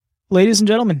Ladies and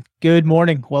gentlemen, good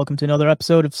morning. Welcome to another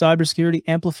episode of Cybersecurity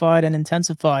Amplified and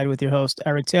Intensified with your host,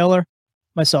 Eric Taylor,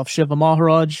 myself, Shiva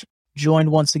Maharaj,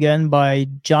 joined once again by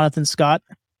Jonathan Scott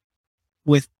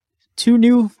with two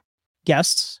new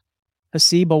guests,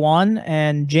 Hasib Awan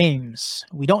and James.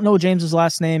 We don't know James's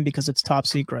last name because it's top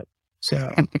secret.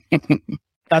 So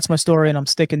that's my story and I'm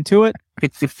sticking to it.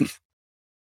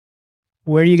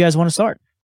 Where do you guys want to start?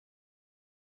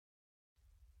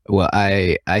 Well,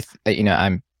 I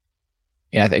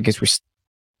guess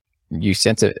you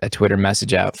sent a Twitter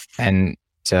message out, and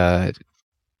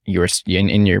you were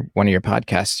in your one of your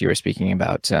podcasts. You were speaking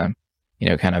about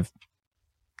kind of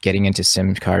getting into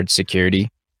SIM card security,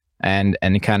 and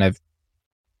it kind of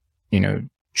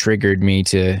triggered me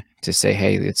to say,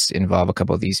 hey, let's involve a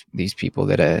couple of these people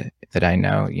that I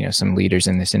know, some leaders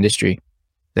in this industry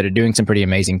that are doing some pretty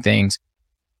amazing things,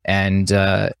 and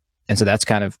so that's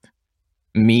kind of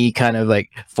me like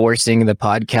forcing the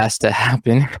podcast to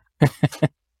happen.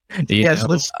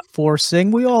 Let's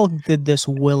forcing. We all did this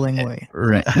willingly.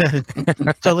 Right.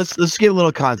 So let's give a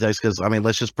little context, because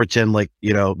let's just pretend like,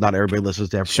 not everybody listens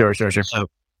to everything. Sure.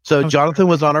 So Jonathan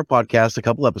was on our podcast a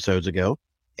couple episodes ago,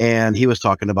 and he was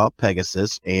talking about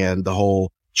Pegasus and the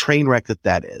whole train wreck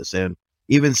that is. And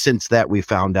even since that, we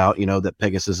found out, that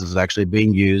Pegasus is actually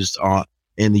being used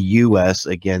in the US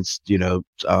against,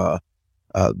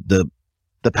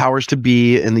 the powers to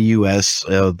be in the U.S.,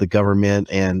 the government,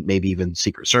 and maybe even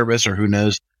Secret Service, or who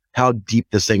knows how deep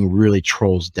this thing really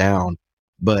trolls down.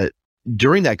 But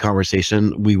during that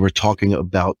conversation, we were talking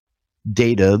about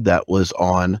data that was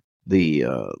on the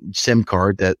SIM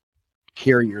card that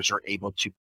carriers are able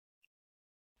to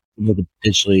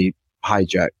potentially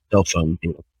hijack cell phone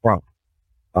data from.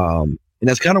 And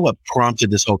that's kind of what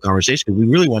prompted this whole conversation. We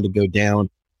really wanted to go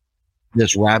down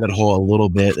this rabbit hole a little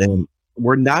bit, and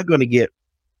we're not going to get,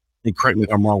 and correct me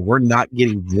if I'm wrong, we're not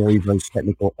getting very, very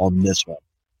technical on this one.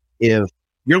 If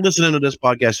you're listening to this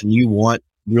podcast and you want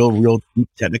real deep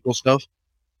technical stuff,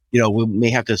 we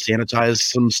may have to sanitize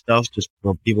some stuff just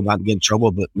for people not to get in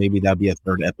trouble, but maybe that'd be a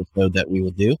third episode that we will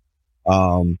do,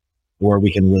 where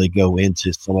we can really go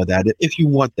into some of that. If you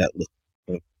want that,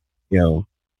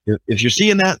 if you're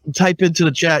seeing that, type into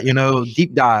the chat,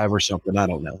 deep dive or something. I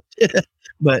don't know.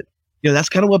 But, that's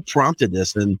kind of what prompted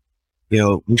this. And,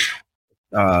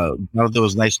 Jonathan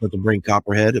was nice enough to bring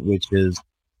Copperhead, which is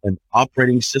an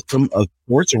operating system of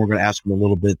sorts, and we're going to ask him a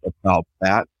little bit about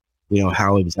that.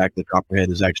 How exactly Copperhead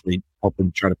is actually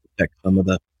helping try to protect some of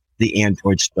the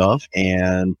Android stuff.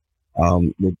 And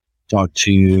we'll talk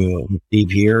to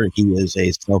Steve here. He is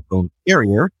a cell phone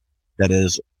carrier that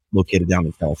is located down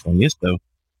in California. So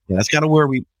that's kind of where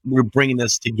we're bringing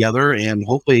this together and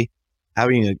hopefully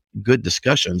having a good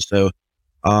discussion. So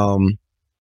I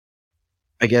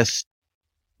guess,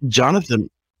 Jonathan,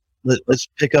 let's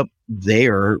pick up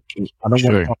there. I don't want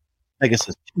to talk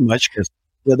Pegasus too much, because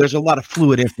there's a lot of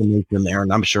fluid information there,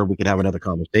 and I'm sure we could have another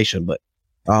conversation. But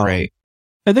right,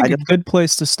 I think a good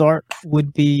place to start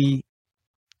would be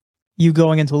you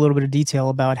going into a little bit of detail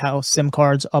about how SIM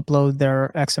cards upload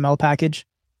their XML package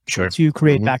to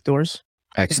create backdoors.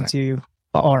 Excellent.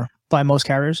 Or by most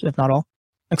carriers, if not all,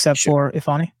 except for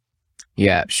Ifani.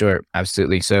 Yeah, sure,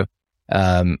 absolutely. So,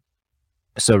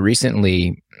 so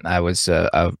recently, I was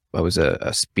a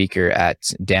speaker at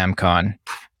DAMCON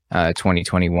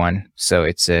 2021. So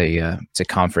it's a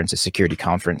conference, a security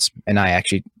conference, and I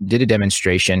actually did a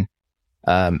demonstration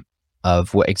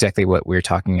of exactly what we're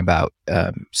talking about.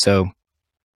 So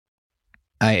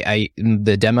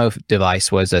the demo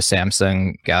device was a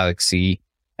Samsung Galaxy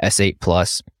S8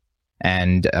 Plus,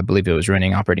 and I believe it was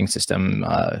running operating system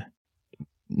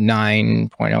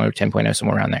 9.0 or 10.0,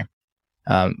 somewhere around there.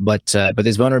 But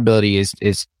this vulnerability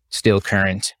is still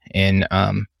current in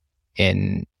the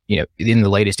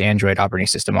latest Android operating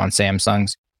system on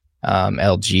Samsung's,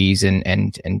 LG's,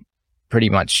 and pretty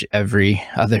much every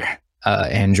other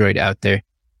Android out there.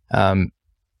 And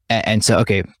so,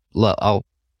 okay, I'll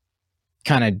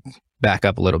kind of back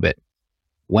up a little bit.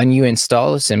 When you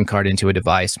install a SIM card into a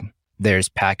device, there's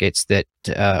packets that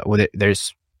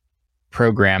there's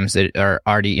programs that are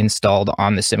already installed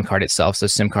on the SIM card itself. So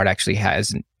SIM card actually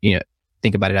has,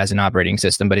 think about it as an operating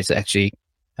system, but it's actually,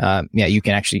 you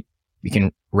can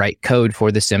write code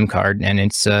for the SIM card, and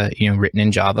it's, written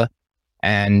in Java,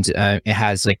 and it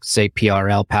has, like, say,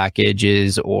 PRL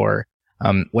packages or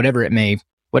whatever it may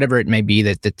be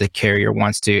that the carrier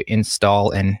wants to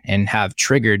install and have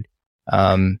triggered,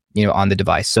 on the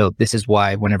device. So this is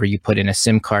why whenever you put in a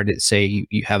SIM card, say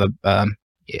you have an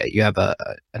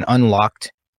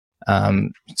unlocked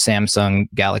Samsung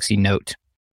Galaxy Note,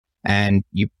 and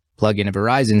you plug in a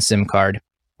Verizon SIM card,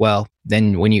 Well,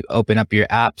 then when you open up your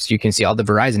apps, you can see all the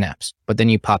Verizon apps, but then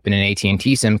you pop in an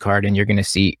AT&T SIM card and you're going to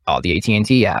see all the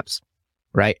AT&T apps,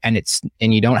 right? And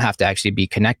you don't have to actually be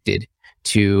connected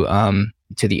to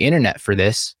the internet for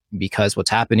this, because what's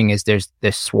happening is there's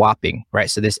this swapping, right?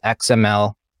 So this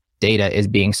XML data is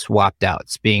being swapped out.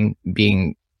 It's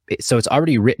so it's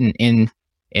already written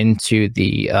into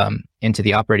the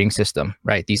operating system,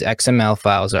 right? These XML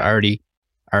files are already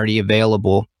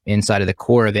available inside of the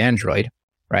core of Android,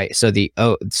 right? So the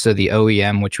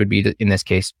OEM, which would be in this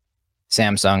case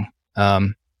Samsung,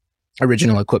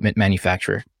 original equipment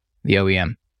manufacturer, the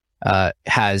OEM,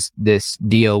 has this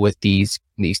deal with these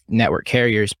network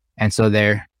carriers, and so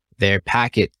their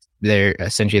packet, they're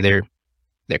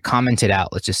commented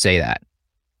out. Let's just say that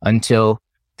until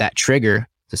that trigger,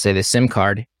 to say the SIM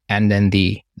card and then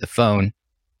the phone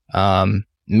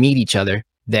meet each other,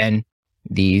 then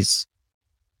these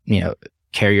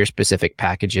carrier specific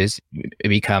packages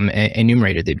become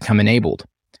enumerated. They become enabled.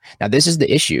 Now this is the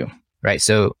issue, right?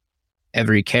 So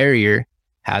every carrier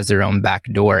has their own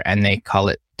backdoor, and they call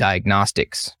it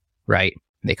diagnostics, right?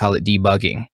 They call it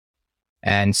debugging.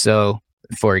 And so,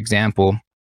 for example,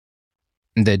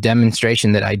 the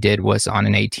demonstration that I did was on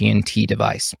an AT&T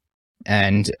device,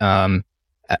 and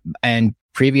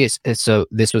previous. So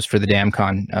this was for the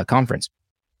DamCon conference.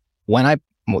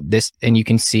 And you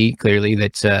can see clearly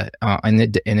that in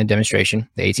the demonstration,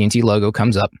 the AT&T logo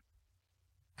comes up,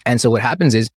 and so what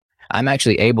happens is I'm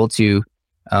actually able to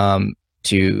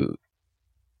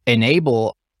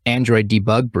enable Android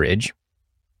Debug Bridge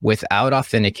without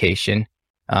authentication.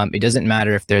 It doesn't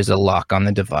matter if there's a lock on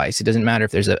the device. It doesn't matter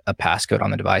if there's a passcode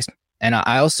on the device. And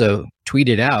I also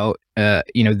tweeted out,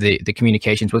 the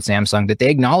communications with Samsung that they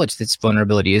acknowledge this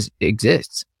vulnerability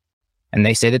exists, and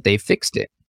they say that they fixed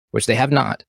it, which they have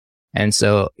not. And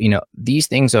so, these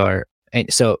things are,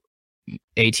 so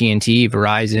AT&T,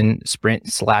 Verizon, Sprint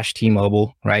 /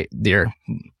 T-Mobile, right? They're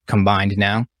combined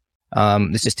now.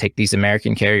 Let's just take these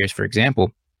American carriers, for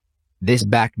example. This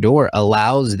backdoor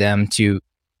allows them to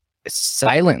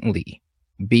silently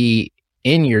be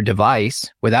in your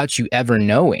device without you ever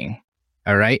knowing.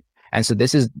 All right. And so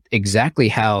this is exactly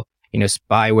how,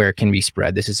 spyware can be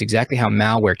spread. This is exactly how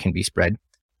malware can be spread.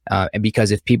 And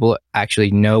because if people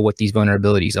actually know what these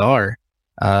vulnerabilities are,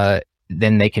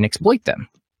 then they can exploit them.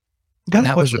 Got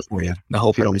a question for you. The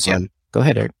whole purpose. Yeah. Go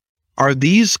ahead, Eric. Are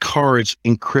these cards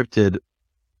encrypted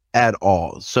at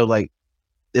all? So like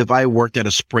if I worked at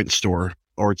a Sprint store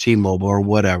or T-Mobile or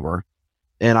whatever,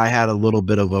 and I had a little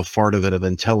bit of a fart of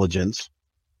intelligence,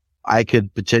 I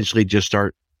could potentially just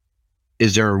start.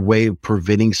 Is there a way of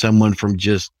preventing someone from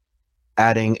just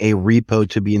adding a repo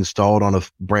to be installed on a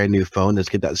brand new phone that's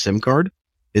get that SIM card?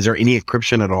 Is there any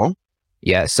encryption at all?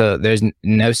 Yeah. So there's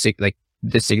no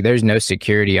there's no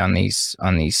security on these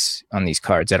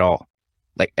cards at all.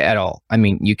 Like at all. I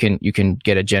mean, you can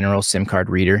get a general SIM card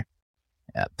reader,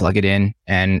 plug it in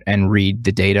and read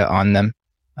the data on them.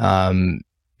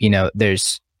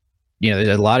 There's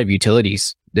a lot of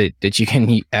utilities that you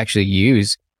can actually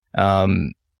use.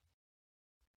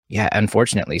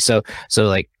 Unfortunately. So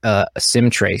like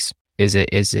SimTrace is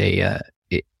it's an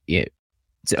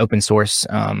open source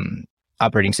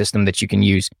operating system that you can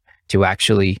use to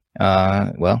actually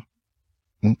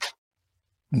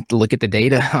look at the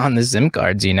data on the SIM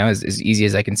cards, as easy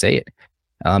as I can say it,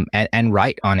 and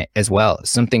write on it as well.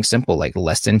 Something simple like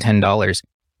less than $10,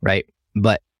 right?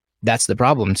 But that's the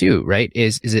problem too, right?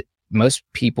 Is it most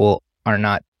people are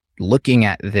not looking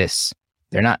at this.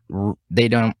 They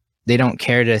don't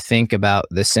care to think about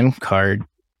the SIM card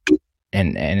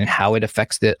and how it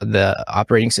affects the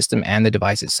operating system and the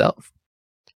device itself.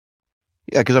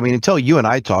 Yeah, because until you and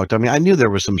I talked, I knew there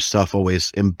was some stuff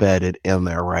always embedded in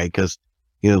there, right? Because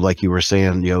like you were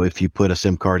saying, if you put a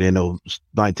SIM card in,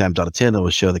 9 times out of 10, it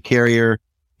will show the carrier,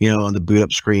 on the boot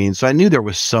up screen. So I knew there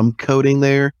was some coding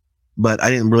there, but I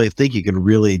didn't really think you could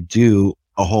really do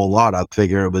a whole lot. I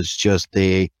figure it was just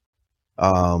an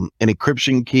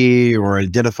encryption key or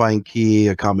identifying key,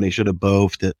 a combination of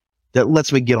both that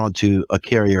lets me get onto a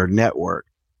carrier network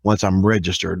once I'm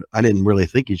registered. I didn't really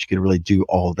think you could really do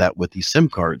all of that with these SIM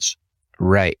cards.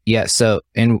 Right. Yeah. So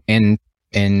in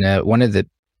one of the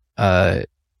I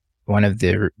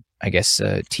guess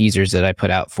teasers that I put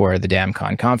out for the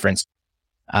DamCon conference,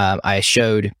 I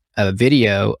showed a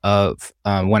video of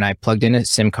when I plugged in a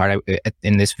SIM card.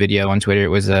 In this video on Twitter, it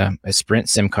was a Sprint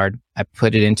SIM card. I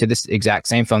put it into this exact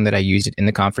same phone that I used it in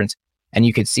the conference, and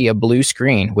you could see a blue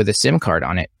screen with a SIM card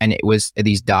on it, and it was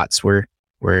these dots were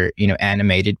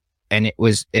animated, and it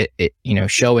was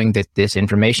showing that this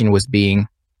information was being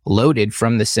loaded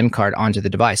from the SIM card onto the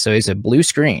device. So it's a blue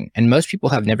screen, and most people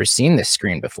have never seen this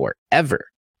screen before, ever.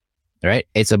 right?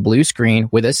 It's a blue screen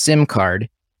with a SIM card,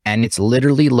 and it's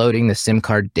literally loading the SIM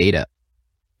card data.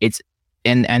 It's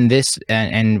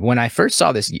and when I first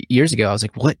saw this years ago, I was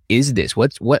like, what is this?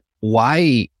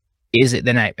 Why is it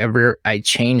that I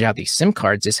change out these SIM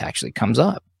cards, this actually comes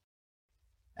up?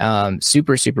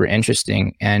 Super, super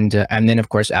interesting. And then of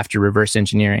course, after reverse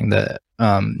engineering the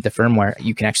firmware,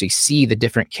 you can actually see the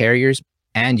different carriers,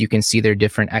 and you can see their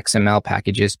different XML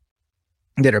packages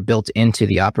that are built into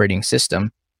the operating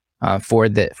system for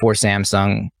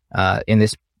Samsung in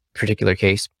this particular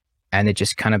case. And it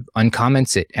just kind of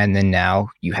uncomments it. And then now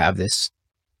you have this,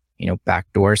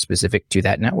 backdoor specific to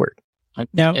that network.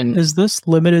 Now, is this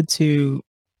limited to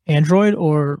Android,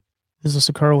 or does this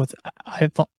occur with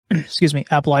iPhone,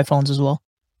 Apple iPhones as well?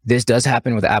 This does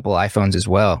happen with Apple iPhones as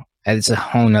well. And it's a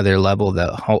whole nother level,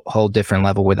 the whole different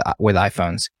level with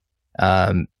iPhones.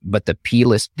 But the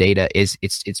plist data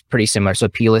it's pretty similar. So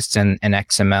plists and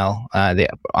XML, they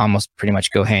almost pretty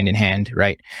much go hand in hand,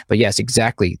 right? But yes,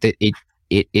 exactly.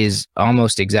 It is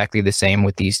almost exactly the same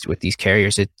with these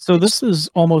carriers. So this is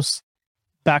almost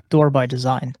backdoor by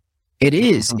design. It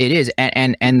is.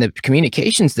 And the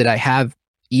communications that I have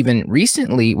even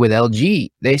recently with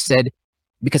LG, they said,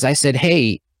 because I said,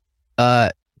 hey,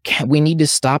 we need to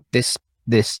stop this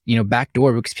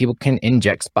backdoor because people can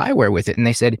inject spyware with it. And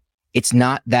they said, it's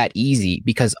not that easy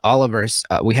because all of us,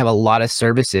 we have a lot of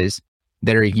services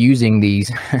that are using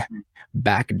these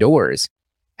backdoors.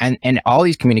 And all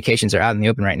these communications are out in the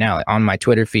open right now on my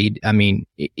Twitter feed. I mean,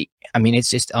 it's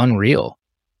just unreal,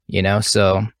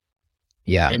 So,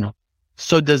 yeah.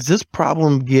 So does this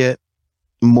problem get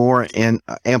more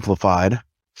amplified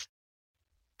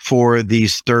for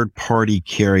these third-party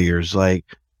carriers like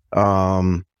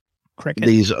Cricket?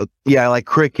 These, like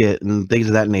Cricket and things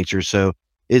of that nature. So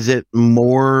is it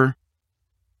more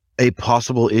a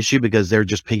possible issue because they're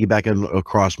just piggybacking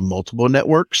across multiple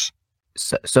networks?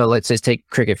 So let's just take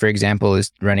Cricket, for example,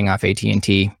 is running off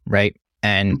AT&T, right?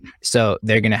 And so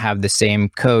they're going to have the same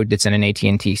code that's in an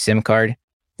AT&T SIM card.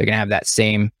 They're going to have that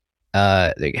same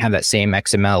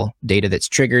XML data that's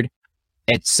triggered,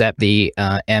 except the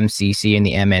MCC and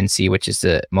the MNC, which is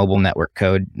the mobile network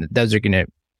code. Those are going to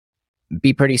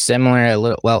be pretty similar.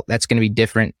 That's going to be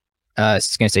different.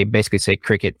 It's going to basically say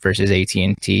Cricket versus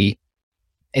AT&T.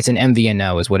 It's an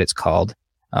MVNO is what it's called.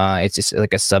 It's just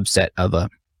like a subset of a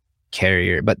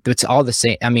carrier, but it's all the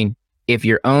same. I mean, if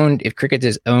Cricket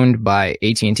is owned by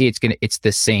AT&T, it's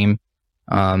the same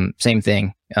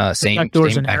thing. Same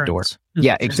backdoor.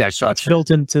 Yeah, exactly. It's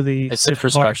built into the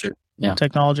infrastructure. Yeah.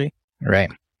 Technology. Right.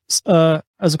 As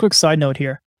a quick side note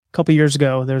here, a couple years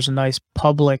ago, there's a nice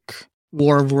public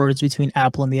war of words between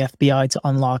Apple and the FBI to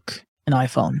unlock an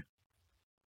iPhone.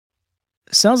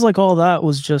 Sounds like all that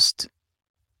was just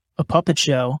a puppet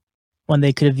show when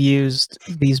they could have used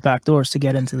these backdoors to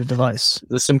get into the device.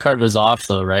 The SIM card was off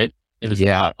though, right? It was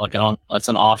it's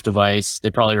an off device.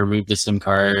 They probably removed the SIM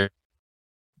card.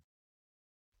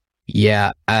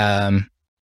 Yeah.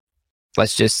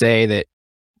 Let's just say that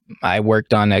I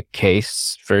worked on a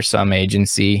case for some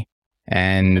agency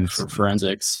and for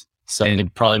forensics. So they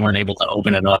probably weren't able to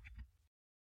open it up.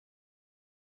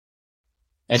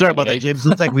 Sorry about that, James.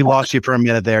 Looks like we lost you for a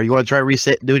minute there. You want to try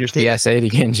doing your statement? Yeah, say it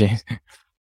again, James.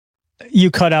 You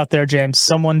cut out there, James.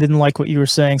 Someone didn't like what you were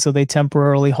saying, so they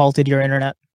temporarily halted your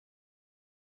internet.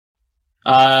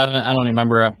 I don't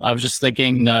remember. I was just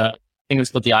thinking, I think it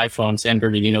was with the iPhone San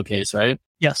Bernardino case, right?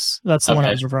 Yes, that's the one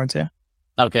I was referring to.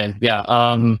 Okay, yeah.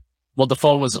 Well, the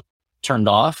phone was turned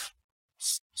off,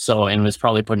 and it was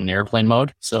probably put in airplane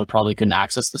mode, so it probably couldn't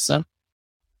access the SIM.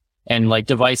 And like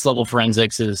device level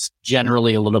forensics is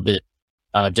generally a little bit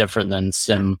different than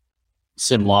SIM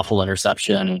lawful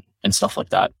interception and stuff like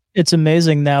that. It's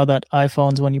amazing now that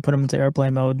iPhones, when you put them into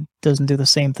airplane mode, doesn't do the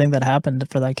same thing that happened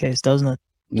for that case, doesn't it?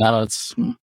 No,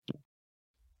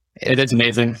 it is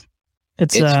amazing.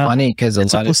 It's funny because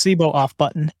it's a placebo off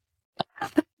button.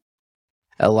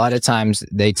 A lot of times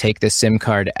they take the SIM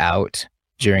card out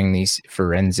during these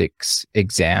forensics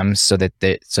exams so that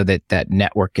that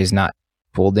network is not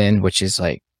pulled in, which is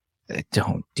like,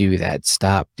 don't do that.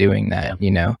 Stop doing that.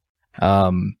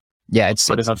 Yeah, it's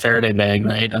a Faraday bag,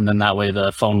 right? And then that way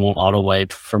the phone won't auto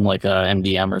wipe from like a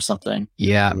MDM or something.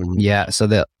 Yeah, yeah. So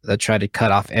they'll try to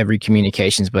cut off every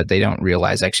communications, but they don't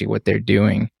realize actually what they're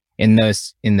doing. In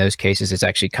those cases, it's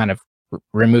actually kind of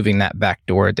removing that back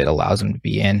door that allows them to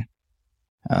be in.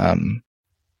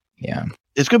 Yeah,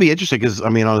 it's going to be interesting because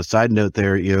on a side note,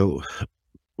 there,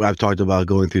 I've talked about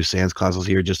going through SANS classes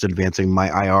here, just advancing my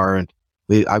IR, and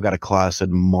I've got a class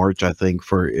in March, I think,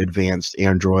 for advanced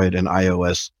Android and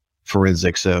iOS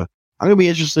forensics. So I'm going to be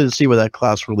interested to see what that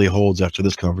class really holds after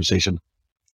this conversation.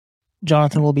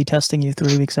 Jonathan will be testing you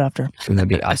 3 weeks after. That'd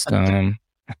be awesome.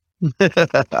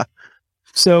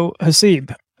 So,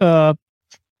 Hasib,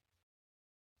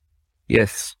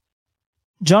 Yes.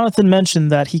 Jonathan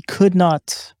mentioned that he could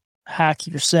not hack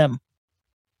your SIM.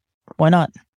 Why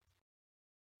not?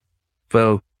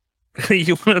 Well,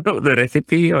 you want to know the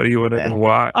recipe or you want to know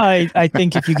why? I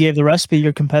think if you gave the recipe,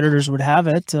 your competitors would have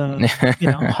it.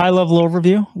 High level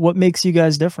overview. What makes you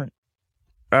guys different?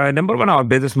 Number one, our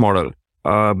business model.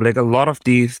 Like a lot of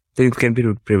these things can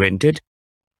be prevented,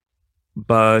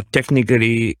 but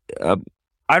technically,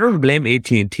 I don't blame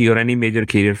AT&T or any major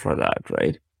carrier for that,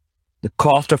 right? The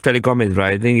cost of telecom is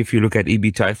rising. If you look at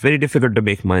EBITDA, it's very difficult to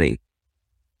make money.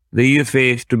 The easiest way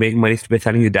is to make money is by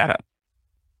selling you data.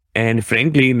 And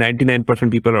frankly,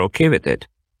 99% people are okay with it.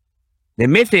 They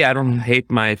may say, I don't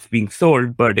hate my being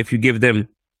sold, but if you give them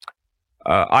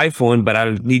iPhone, but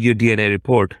I'll need your DNA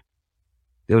report,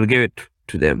 they will give it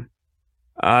to them.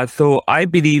 So I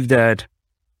believe that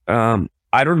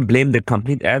I don't blame the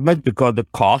company as much because the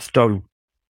cost of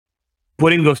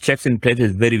putting those checks in place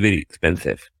is very, very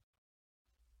expensive.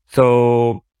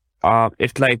 So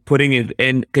it's like putting it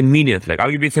in convenience. Like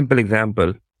I'll give you a simple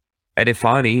example. At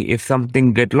Ifani, if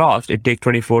something get lost, it takes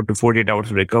 24 to 48 hours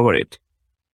to recover it.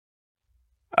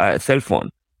 Cell phone.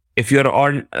 If you're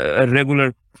on a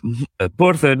regular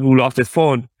person who lost his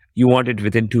phone, you want it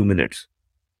within 2 minutes.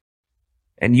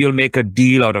 And you'll make a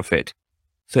deal out of it.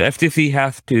 So FCC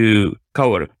has to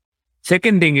cover.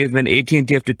 Second thing is when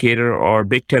AT&T have to cater or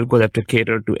big telcos have to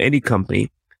cater to any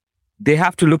company, they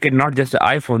have to look at not just the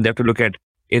iPhone, they have to look at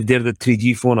if there's a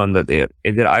 3G phone on there,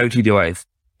 if there's an IoT device,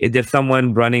 if there's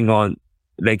someone running on,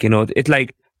 it's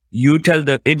like you tell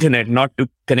the internet not to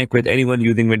connect with anyone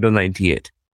using Windows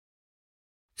 98.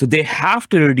 So they have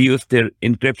to reduce their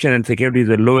encryption and security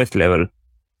to the lowest level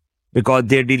because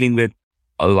they're dealing with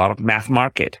a lot of mass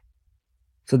market.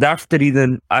 So that's the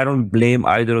reason I don't blame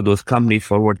either of those companies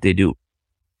for what they do.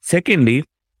 Secondly,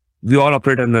 we all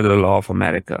operate under the law of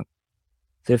America.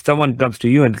 So if someone comes to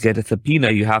you and gets a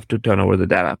subpoena, you have to turn over the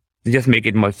data. They just make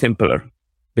it much simpler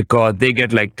because they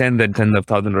get like tens and tens of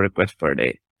thousands of requests per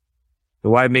day. So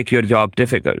why make your job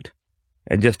difficult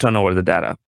and just turn over the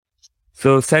data?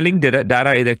 So selling data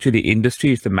is actually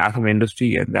industry. It's a massive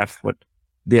industry and that's what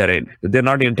they are in. So they're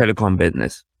not in telecom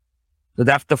business. So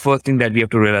that's the first thing that we have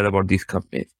to realize about these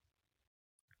companies.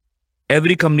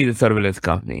 Every company is a surveillance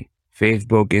company.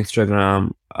 Facebook,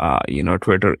 Instagram,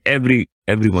 Twitter,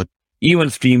 everyone. Even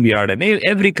StreamYard, and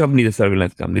every company is a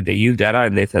surveillance company. They use data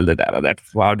and they sell the data. That's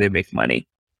how they make money.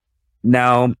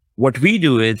 Now, what we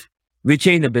do is we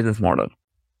change the business model.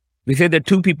 We say there are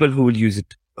two people who will use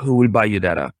it, who will buy your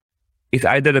data. It's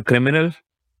either the criminals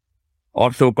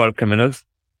or so-called criminals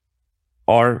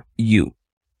or you.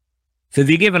 So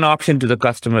we give an option to the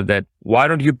customer that why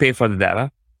don't you pay for the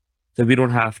data so we don't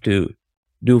have to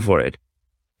do for it.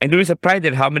 And you'll be surprised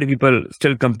at how many people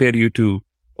still compare you to,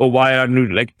 oh, why aren't you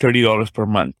like $30 per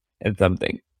month and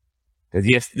something? Because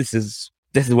yes, this is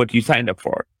what you signed up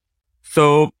for.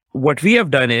 So what we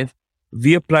have done is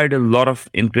we applied a lot of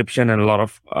encryption and a lot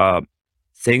of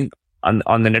things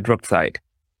on the network side.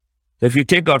 So if you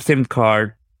take our SIM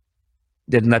card,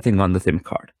 there's nothing on the SIM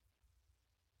card.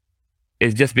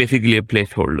 It's just basically a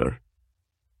placeholder.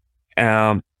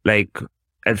 Like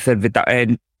I said,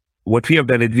 and what we have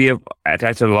done is we have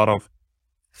attached a lot of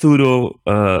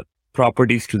pseudo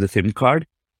properties to the SIM card.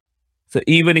 So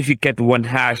even if you get one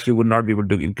hash, you would not be able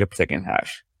to encrypt second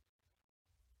hash.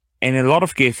 And in a lot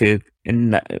of cases,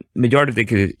 in majority of the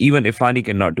cases, even Ifani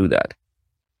cannot do that.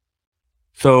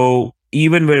 So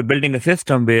even we're building a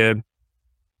system where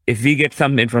if we get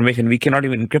some information, we cannot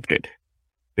even encrypt it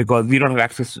because we don't have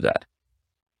access to that.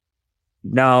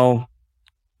 Now,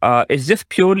 it's just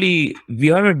purely, we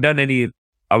haven't done any,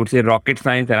 I would say, rocket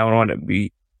science, and I don't want to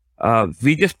be,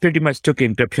 we just pretty much took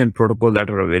encryption protocols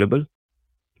that are available,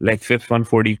 like FIPS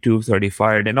 142,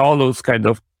 certified, and all those kinds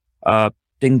of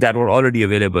things that were already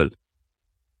available.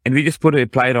 And we just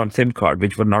applied on SIM card,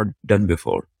 which were not done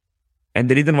before. And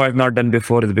the reason why it's not done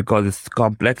before is because it's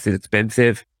complex, it's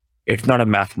expensive, it's not a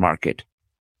mass market.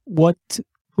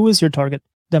 Who is your target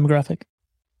demographic?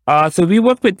 So we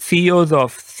work with CEOs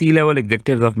of C-level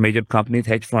executives of major companies,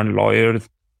 hedge fund lawyers,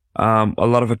 a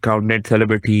lot of accountants,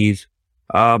 celebrities.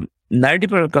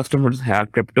 90% of customers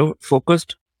have crypto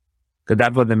focused because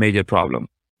that was the major problem.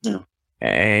 Yeah.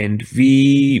 And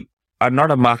we are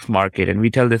not a mass market, and we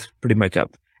tell this pretty much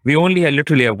up. We only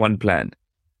literally have one plan.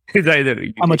 It's either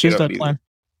How much is that plan?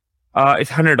 It's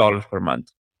 $100 per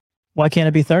month. Why can't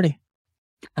it be 30?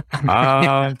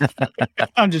 Uh,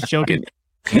 I'm just joking.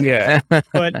 yeah.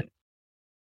 But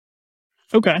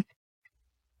okay.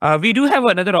 We do have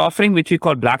another offering which we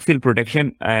call Black Seal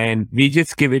Protection, and we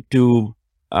just give it to,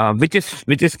 which is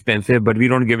expensive, but we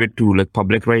don't give it to like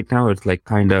public right now. It's like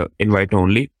kind of invite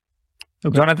only.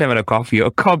 Okay. Jonathan had a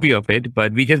copy of it,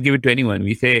 but we just give it to anyone.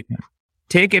 We say,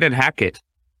 take it and hack it.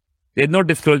 There's no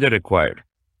disclosure required.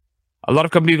 A lot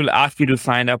of companies will ask you to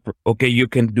sign up. Okay, you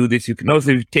can do this. You can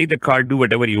also take the card, do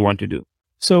whatever you want to do.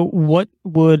 So what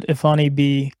would Ifani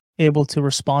be able to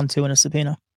respond to in a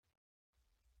subpoena?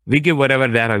 We give whatever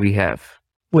data we have.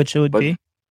 Which it would But- be?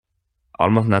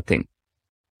 Almost nothing.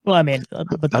 Well, I mean,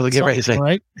 but I was that's getting ready to something,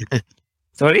 right?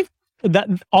 Sorry? That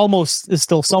almost is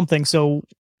still something. So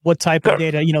what type of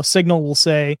Sure. data? Signal will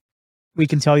say, we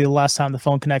can tell you the last time the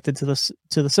phone connected to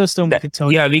the system. We can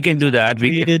tell you Yeah, we can do that. We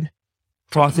can created.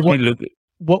 possibly What- look.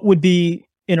 What would be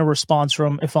in a response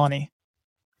from Ifani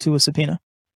to a subpoena?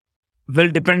 Well,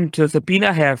 depend. So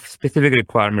subpoena have specific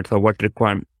requirements, or what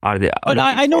requirement are they? But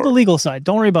I know the legal side.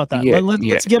 Don't worry about that. Yeah,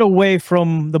 Let's get away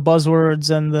from the buzzwords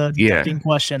and the Yeah. ducking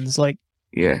questions. Like,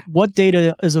 Yeah, what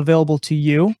data is available to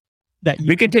you that you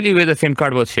we can tell you where the SIM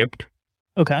card was shipped.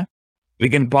 okay? We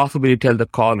can possibly tell the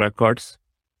call records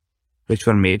which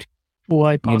were made.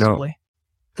 Why You know, possibly?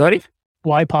 Sorry,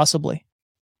 Why possibly?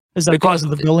 Is that Because because of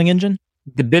the billing engine?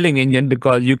 the billing engine,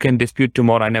 because you can dispute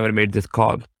tomorrow. I never made this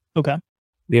call. Okay.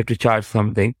 We have to charge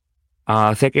something.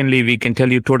 Secondly, we can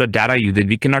tell you total data usage.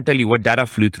 We cannot tell you what data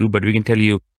flew through, but we can tell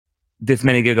you this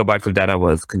many gigabytes of data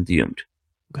was consumed.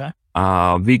 Okay.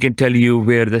 We can tell you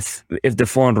if the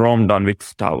phone roamed on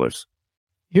which towers.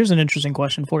 Here's an interesting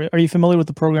question for you. Are you familiar with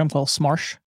the program called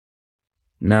Smarsh?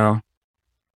 No.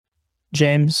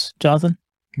 James, Jonathan?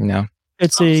 No.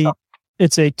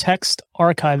 It's a text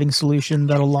archiving solution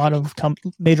that a lot of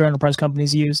major enterprise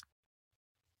companies use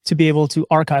to be able to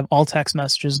archive all text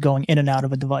messages going in and out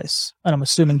of a device. And I'm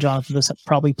assuming, Jonathan, this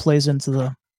probably plays into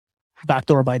the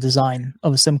backdoor by design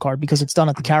of a SIM card because it's done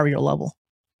at the carrier level.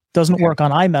 Doesn't work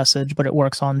on iMessage, but it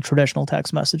works on traditional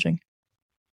text messaging.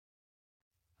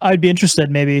 I'd be interested,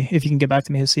 maybe, if you can get back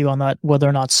to me, Hasib, on that, whether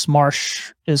or not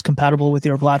Smarsh is compatible with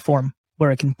your platform,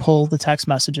 where it can pull the text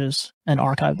messages and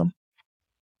archive them.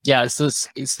 Yeah, it's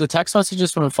the text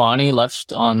messages from Ifani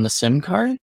left on the SIM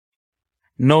card.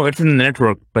 No, it's in the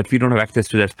network, but we don't have access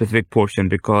to that specific portion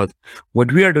because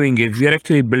what we are doing is we are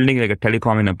actually building like a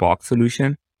telecom in a box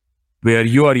solution where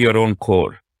you are your own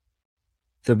core.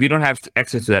 So we don't have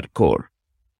access to that core.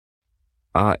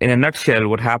 In a nutshell,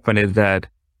 what happened is that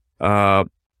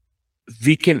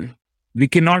we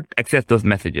cannot access those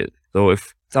messages. So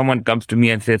if someone comes to me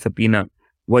and says, subpoena,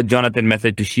 what Jonathan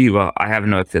messaged to Shiva, I have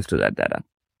no access to that data.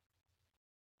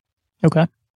 Okay.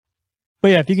 But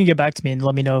yeah, if you can get back to me and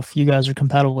let me know if you guys are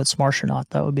compatible with Smarsh or not,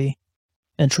 that would be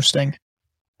interesting.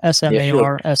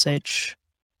 SMARSH.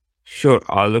 Sure,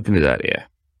 I'll look into that, yeah.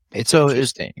 It's So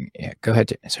interesting. Yeah, go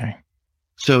ahead. Sorry.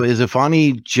 So is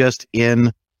Ifani just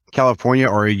in California,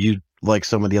 or are you like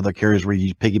some of the other carriers where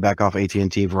you piggyback off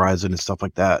AT&T, Verizon, and stuff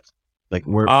like that? Like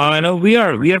where? No, we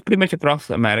are pretty much across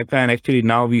America, and actually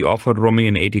now we offer roaming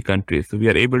in 80 countries. So we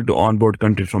are able to onboard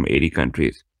countries from 80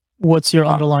 countries. What's your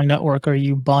underlying network? Are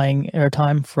you buying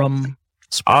airtime from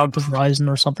Sprint, Verizon,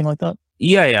 or something like that?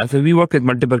 Yeah. So we work with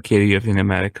multiple carriers in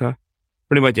America.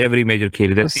 Pretty much every major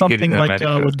carrier. There's Something carriers in like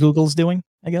America. what Google's doing,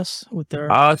 I guess, with their.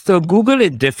 So Google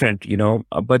is different,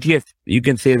 but yes, you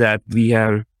can say that we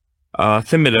are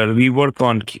similar. We work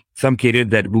on some carriers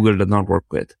that Google does not work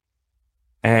with.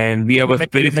 And we have a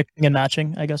very mixing and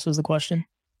matching, I guess, was the question.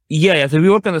 Yeah. So we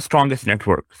work on the strongest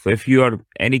network. So if you are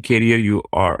any carrier,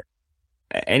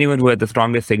 anyone who has the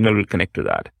strongest signal will connect to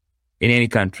that in any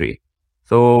country.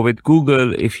 So with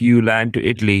Google, if you land to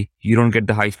Italy, you don't get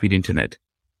the high-speed internet.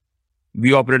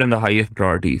 We operate on the highest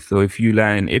priority. So if you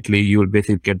land in Italy, you will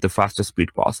basically get the fastest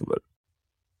speed possible.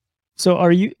 So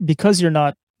are you, because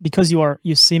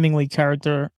you seemingly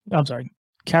carrier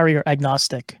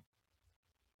agnostic,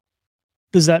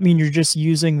 does that mean you're just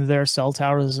using their cell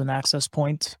towers as an access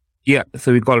point? Yeah,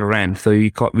 so we call it RAN. So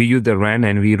we use the RAN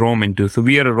and we roam into. So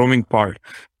we are a roaming part.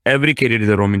 Every carrier is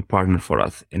a roaming partner for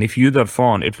us. And if you use our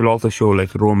phone, it will also show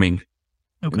like roaming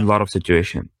in a lot of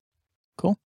situations.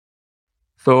 Cool.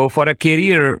 So for a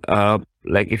carrier,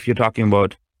 like if you're talking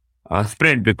about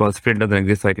Sprint, because Sprint doesn't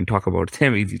exist, so I can talk about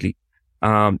them easily.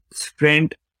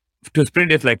 Sprint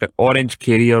is like an orange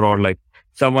carrier or like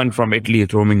someone from Italy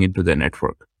is roaming into their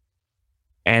network.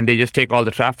 And they just take all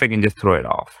the traffic and just throw it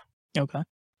off. Okay.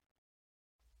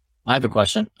 I have a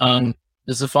question.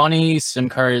 Does Ifani SIM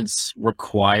cards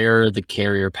require the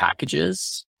carrier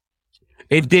packages?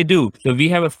 If they do, so we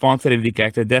have a sponsor every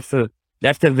character. That's a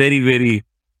very, very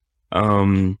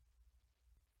I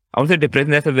would say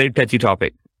depressing. That's a very touchy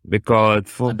topic because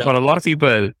for a lot of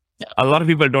people, a lot of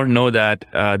people don't know that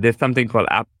there's something called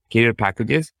app carrier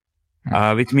packages,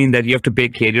 which means that you have to pay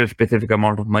carrier specific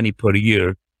amount of money per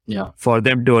year for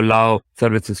them to allow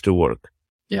services to work.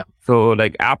 Yeah. So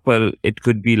like Apple, it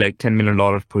could be like $10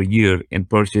 million per year in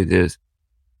purchases,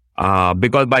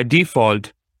 because by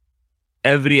default,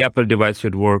 every Apple device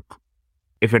should work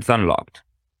if it's unlocked.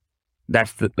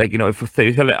 That's if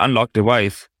you have an unlocked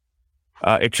device,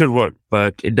 it should work,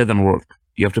 but it doesn't work.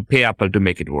 You have to pay Apple to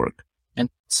make it work. And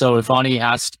so if Ani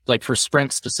asked, like for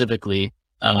Sprint specifically,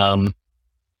 what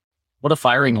a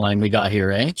firing line we got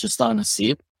here, eh? Just on a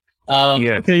seat.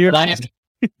 Yeah. Okay,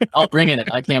 I'll bring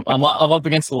it. I can't. I'm up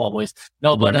against the wall, boys.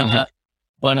 No, but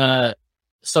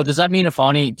so does that mean if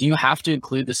Ani, do you have to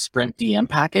include the Sprint DM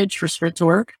package for Sprint to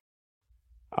work?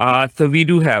 So we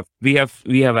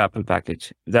have Apple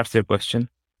package. That's your question.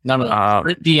 No.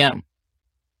 Sprint DM.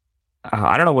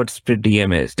 I don't know what Sprint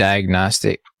DM is.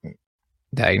 Diagnostic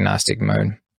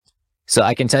mode. So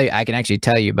I can actually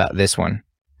tell you about this one.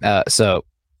 All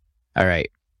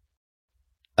right.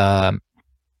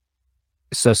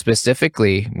 So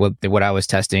specifically, what I was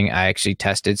testing, I actually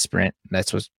tested Sprint.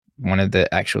 That was one of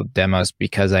the actual demos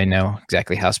because I know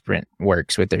exactly how Sprint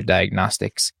works with their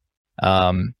diagnostics.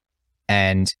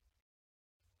 And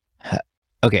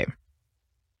okay,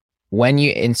 when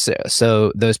you insert,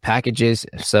 so those packages,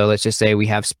 so let's just say we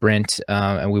have Sprint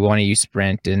and we want to use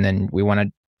Sprint and then we want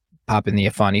to pop in the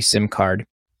Afani SIM card.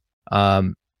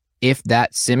 If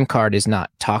that SIM card is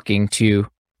not talking to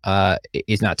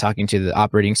the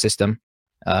operating system,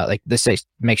 like let's say,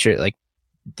 make sure like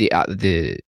the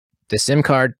SIM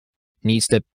card needs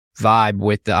to vibe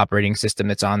with the operating system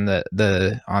that's on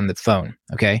the phone.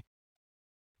 Okay.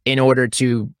 In order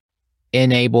to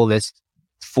enable this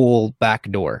full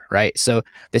backdoor, right? So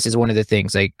this is one of the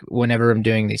things, like whenever I'm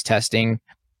doing these testing,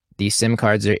 these SIM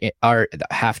cards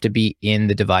have to be in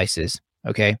the devices.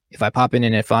 Okay. If I pop in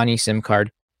an Afani SIM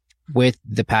card with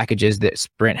the packages that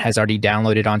Sprint has already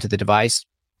downloaded onto the device,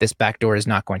 this backdoor is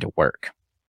not going to work.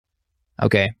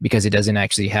 Okay. Because it doesn't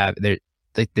actually have this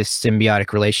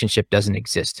symbiotic relationship doesn't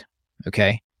exist.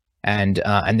 Okay. And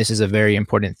this is a very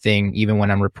important thing, even when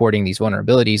I'm reporting these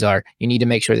vulnerabilities, you need to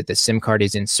make sure that the SIM card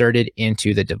is inserted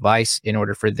into the device in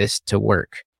order for this to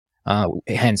work.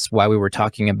 Hence why we were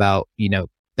talking about,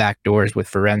 backdoors with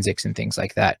forensics and things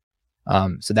like that.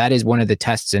 So that is one of the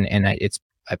tests. And I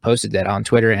posted that on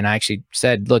Twitter and I actually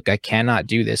said, look, I cannot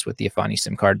do this with the Afani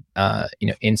SIM card,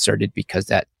 inserted because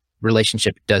that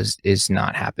relationship is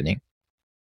not happening.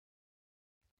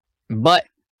 But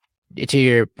to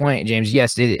your point, James,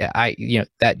 yes,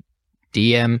 that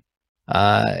DM,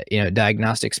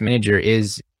 diagnostics manager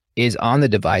is on the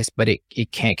device, but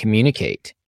it can't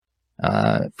communicate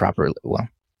properly. Well,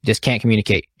 just can't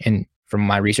communicate. And from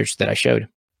my research that I showed.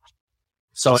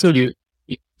 So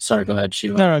sorry, go ahead,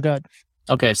 Shiva. No, go ahead.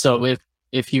 Okay, so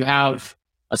if you have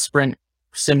a Sprint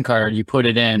SIM card, you put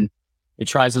it in, it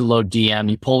tries to load DM,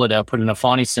 you pull it out, put in a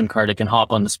Afani SIM card, it can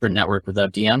hop on the Sprint network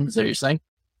without DM. Is that what you're saying?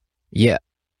 Yeah,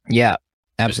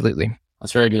 absolutely.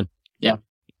 That's very good.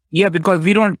 Yeah, because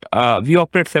we don't, we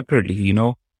operate separately,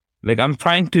 like I'm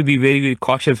trying to be very, very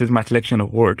cautious with my selection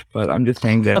of words, but I'm just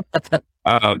saying that,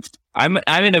 I'm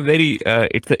in a very,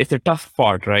 it's a tough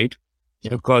part, right?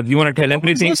 Yeah. Because you want to tell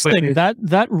everything.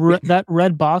 That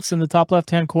red box in the top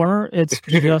left-hand corner, it's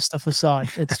just a facade.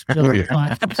 It's just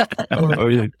I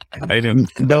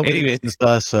know. Anyway,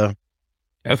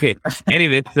 okay.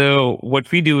 Anyway, so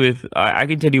what we do is, I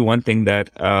can tell you one thing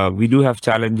that we do have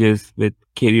challenges with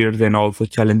carriers and also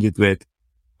challenges with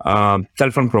cell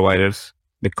phone providers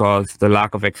because the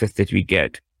lack of access that we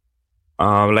get.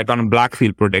 Like on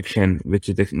Blackfield protection, which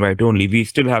is invite only, we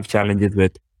still have challenges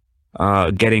with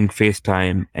getting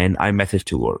FaceTime and iMessage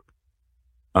to work.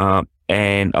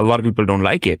 And a lot of people don't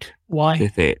like it. Why? They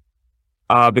say,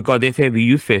 because they say we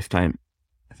use FaceTime.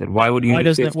 I said, why would you Why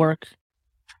use doesn't FaceTime? it work?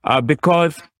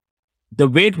 Because the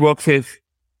way it works is,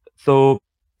 so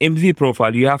IMSI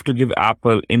profile, you have to give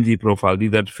Apple IMSI profile.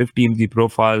 These are 50 IMSI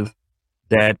profiles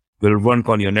that will work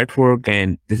on your network,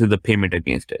 and this is the payment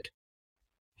against it.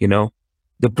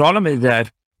 The problem is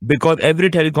that because every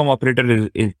telecom operator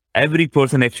is every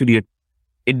person actually an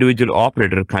individual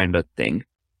operator kind of thing,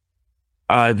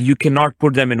 you cannot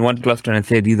put them in one cluster and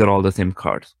say these are all the same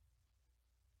cards.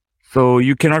 So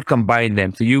you cannot combine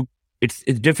them. So it's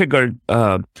difficult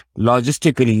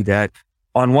logistically that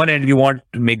on one end you want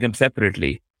to make them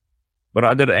separately, but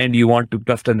other end you want to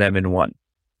cluster them in one.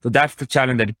 So that's the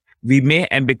challenge that we may,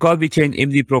 and because we change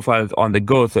IMSI profiles on the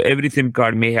go, so every SIM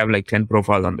card may have like 10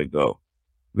 profiles on the go,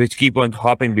 which keep on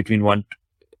hopping between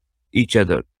each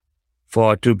other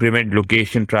to prevent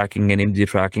location tracking and IMSI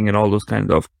tracking and all those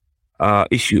kinds of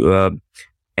issue.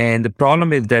 And the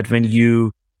problem is that when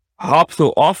you hop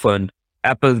so often,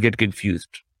 apples get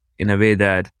confused in a way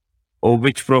that, oh,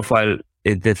 which profile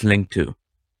is this linked to?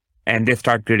 And they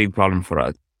start creating problems for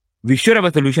us. We should have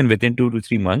a solution within 2 to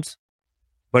 3 months,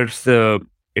 but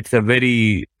it's a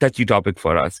very touchy topic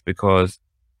for us because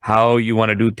how you want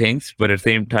to do things, but at the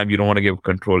same time, you don't want to give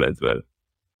control as well.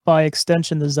 By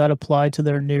extension, does that apply to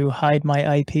their new Hide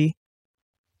My IP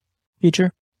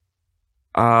feature?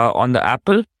 On the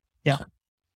Apple? Yeah.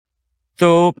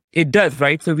 So it does,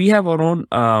 right? So we have our own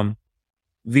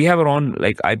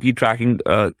like IP tracking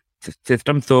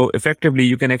system. So effectively,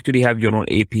 you can actually have your own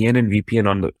APN and VPN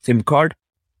on the SIM card.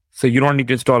 So you don't need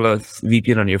to install a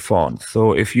VPN on your phone.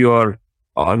 So if you're an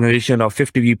organization of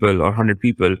 50 people or 100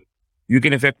 people, you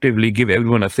can effectively give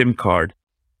everyone a SIM card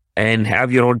and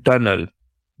have your own tunnel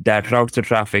that routes the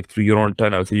traffic through your own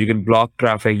tunnel. So you can block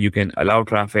traffic, you can allow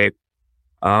traffic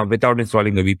without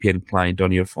installing a VPN client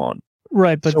on your phone.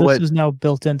 Right, but this is now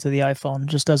built into the iPhone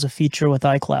just as a feature with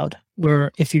iCloud, where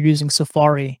if you're using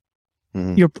Safari,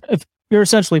 you're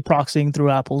essentially proxying through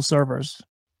Apple's servers.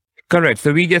 Correct.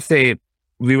 So we just say,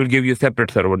 we will give you a separate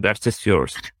server. That's just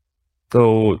yours.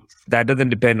 So that doesn't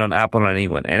depend on Apple or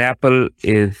anyone. And Apple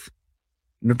is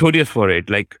notorious for it.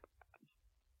 Like,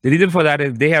 the reason for that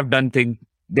is they have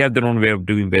their own way of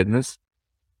doing business.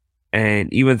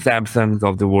 And even Samsungs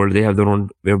of the world, they have their own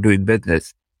way of doing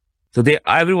business. So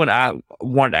everyone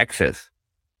want access.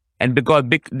 And because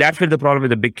that's where the problem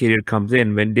with the big carrier comes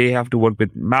in. When they have to work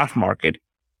with mass market,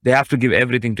 they have to give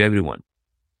everything to everyone.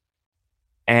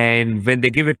 And when they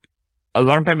give it, a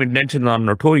lot of time intentions are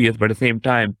notorious, but at the same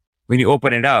time, when you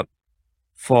open it up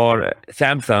for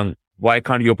Samsung, why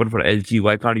can't you open for LG?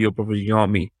 Why can't you open for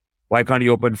Xiaomi? Why can't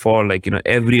you open for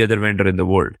every other vendor in the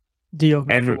world? Do you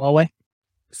open for Huawei?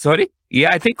 Sorry?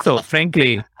 Yeah, I think so.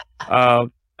 Frankly, a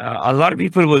lot of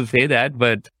people will say that,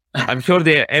 but I'm sure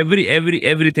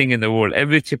everything in the world,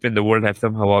 every chip in the world has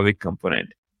some Huawei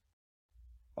component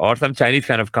or some Chinese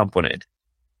kind of component.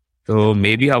 So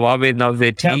maybe Huawei now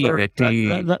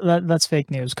that's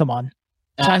fake news. Come on.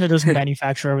 China doesn't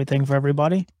manufacture everything for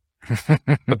everybody.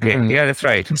 Okay, yeah, that's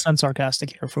right. I'm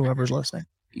sarcastic here for whoever's listening.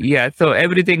 Yeah, so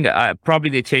everything, probably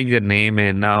they changed their name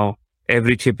and now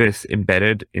every chip is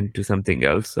embedded into something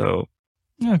else. So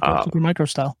yeah, Super Micro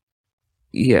style.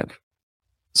 Yeah.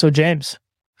 So James,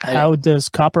 how does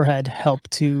Copperhead help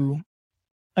to,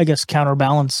 I guess,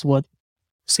 counterbalance what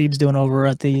Seeb's doing over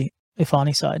at the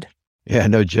Ifani side? Yeah,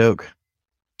 no joke.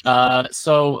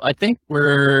 So I think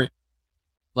we're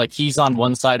like, he's on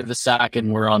one side of the stack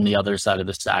and we're on the other side of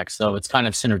the stack. So it's kind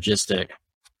of synergistic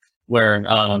where,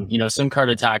 SIM card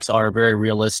attacks are a very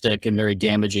realistic and very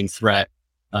damaging threat.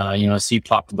 Seeb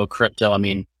talked about crypto. I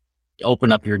mean,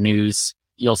 open up your news,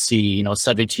 you'll see,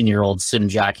 17-year-old SIM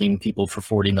jacking people for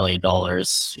 $40 million.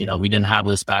 We didn't have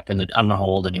this back in I don't know how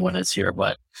old anyone is here,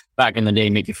 but back in the day,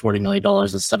 making $40 million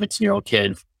as a 17-year-old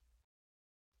kid,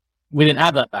 we didn't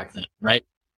have that back then, right?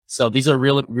 So these are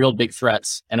real big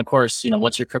threats. And of course,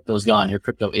 once your crypto is gone, your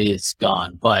crypto is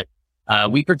gone. But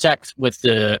we protect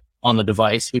on the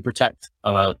device. We protect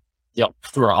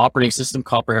through our operating system,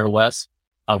 Copperhead OS.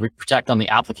 We protect on the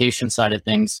application side of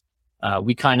things.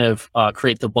 We kind of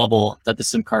create the bubble that the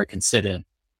SIM card can sit in.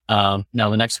 Now,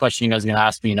 the next question you guys are going to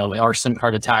ask me, are SIM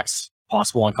card attacks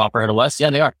possible on Copperhead OS? Yeah,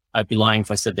 they are. I'd be lying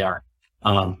if I said they are.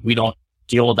 We don't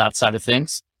deal with that side of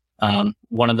things.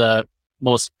 One of the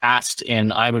most asked,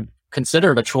 and I would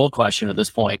consider it a troll question at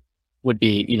this point, would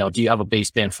be, do you have a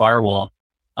baseband firewall?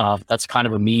 That's kind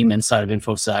of a meme inside of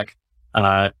InfoSec.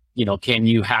 Can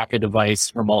you hack a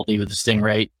device remotely with a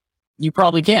Stingray? You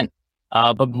probably can.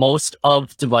 But most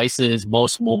of devices,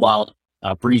 most mobile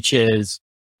breaches,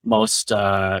 most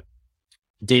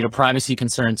data privacy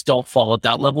concerns don't fall at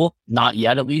that level. Not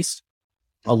yet, at least.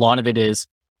 A lot of it is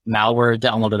malware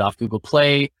downloaded off Google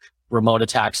Play, remote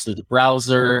attacks through the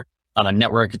browser,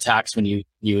 network attacks when you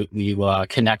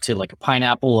connect to like a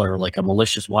Pineapple or like a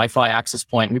malicious Wi-Fi access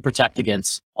point. We protect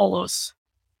against all those.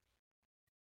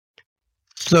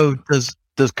 So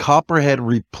does Copperhead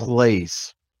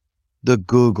replace the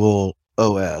Google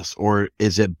OS, or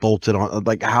is it bolted on?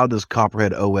 Like, how does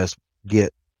Copperhead OS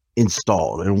get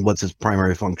installed, and what's its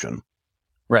primary function?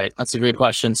 Right, that's a great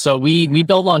question. So we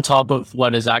build on top of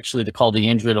what is actually called the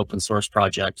Android open source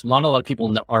project. Not a lot of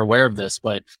people are aware of this,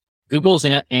 but Google's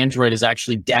Android is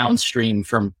actually downstream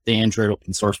from the Android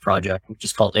open source project, which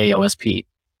is called AOSP.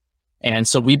 And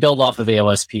so we build off of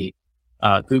AOSP.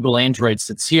 Google Android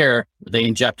sits here. They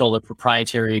inject all the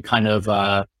proprietary kind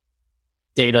of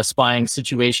data spying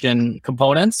situation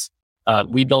components.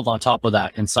 We build on top of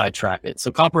that and sidetrack it.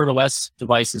 So Copperhead OS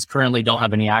devices currently don't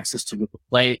have any access to Google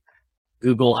Play.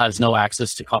 Google has no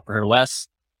access to Copperhead OS.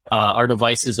 Our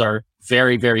devices are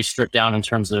very, very stripped down in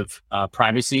terms of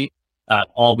privacy.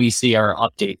 All we see are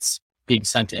updates being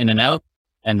sent in and out,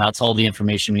 and that's all the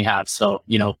information we have. So,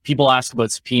 people ask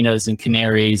about subpoenas and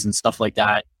canaries and stuff like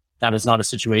that. That is not a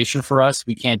situation for us.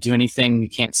 We can't do anything. We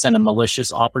can't send a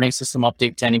malicious operating system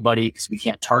update to anybody because we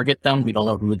can't target them. We don't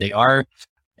know who they are.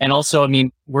 And also,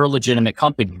 we're a legitimate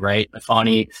company, right?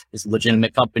 Afani is a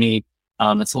legitimate company.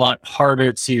 It's a lot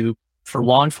harder for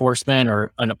law enforcement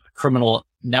or a criminal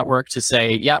network to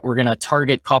say, yeah, we're going to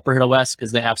target Copperhead OS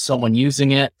because they have someone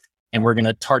using it, and we're going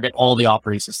to target all the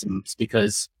operating systems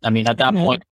because, at that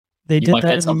point, they did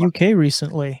that in the UK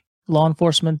recently. Law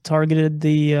enforcement targeted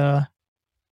the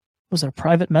was it a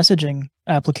private messaging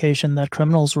application that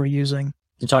criminals were using.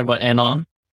 You're talking about Anon?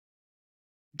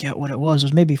 Get what it was. It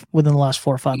was maybe within the last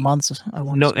 4 or 5 months.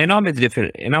 No, Anon is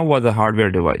different. Anon was a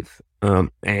hardware device. No,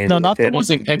 not the one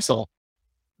using Pixel.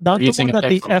 Not the one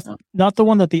that not the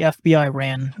one that the FBI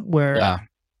ran. Where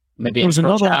maybe there was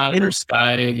another or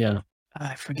Sky. Yeah,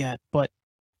 I forget. But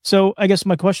so I guess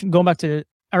my question, going back to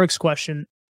Eric's question,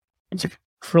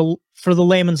 for the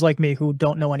layman's like me who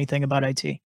don't know anything about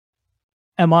IT,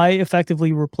 am I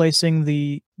effectively replacing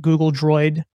the Google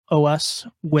Droid OS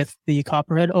with the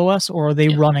Copperhead OS, or are they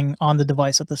running on the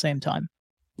device at the same time?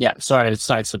 Yeah, sorry, I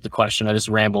sidestepped the question. I just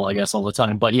ramble, I guess, all the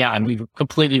time. But yeah, we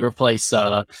completely replace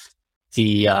the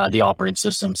operating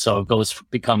system, so it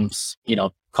becomes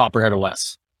Copperhead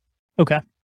OS. Okay,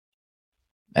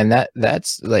 and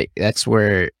that's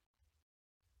where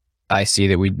I see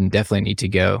that we definitely need to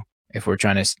go if we're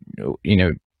trying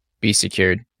to be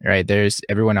secured, right?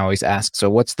 Everyone always asks, so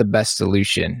what's the best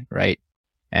solution, right?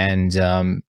 And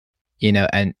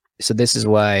and so this is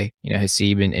why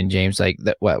Haseeb and James, like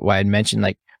that, why I mentioned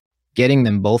like getting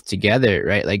them both together,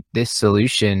 right? Like this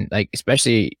solution, like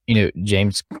especially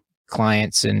James'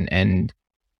 clients and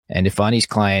Ifani's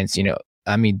clients,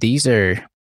 these are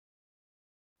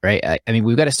right.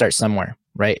 We've got to start somewhere,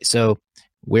 right? So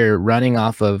we're running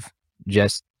off of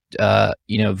just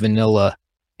vanilla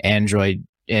Android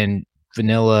and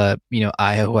vanilla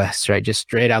iOS, right? Just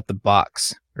straight out the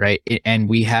box, right? And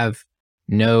we have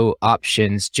no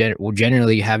options. We'll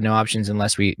generally have no options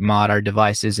unless we mod our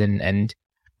devices, and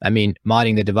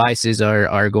modding the devices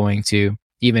are going to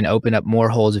even open up more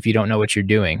holes if you don't know what you're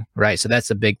doing, right? So that's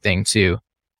a big thing too.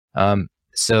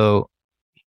 So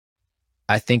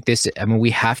I think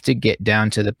we have to get down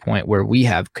to the point where we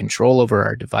have control over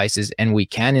our devices and we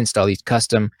can install these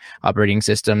custom operating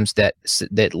systems that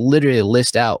literally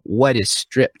list out what is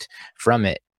stripped from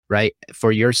it, right?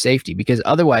 For your safety, because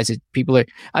otherwise people are,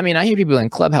 I hear people in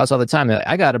Clubhouse all the time, like,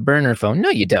 I got a burner phone. No,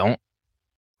 you don't.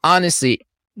 Honestly.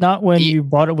 Not when you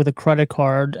bought it with a credit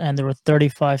card and there were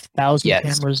 35,000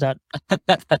 cameras that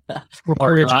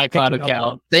or your iCloud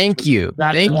account. Thank you.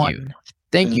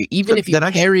 Thank you. Even if you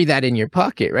carry that in your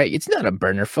pocket, right? It's not a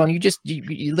burner phone. You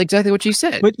exactly what you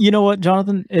said. But you know what,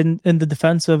 Jonathan, in the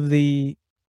defense of the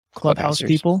Clubhouse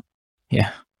people,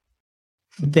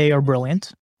 they are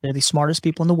brilliant. They're the smartest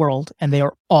people in the world, and they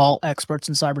are all experts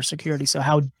in cybersecurity. So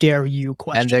how dare you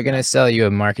question? And they're going to sell you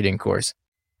a marketing course.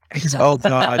 Exactly. Oh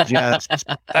God, yes.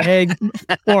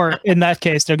 Or in that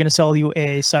case, they're going to sell you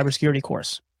a cybersecurity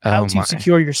course. How to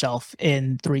secure yourself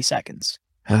in 3 seconds.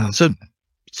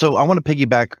 So I want to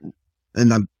piggyback,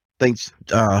 and I'm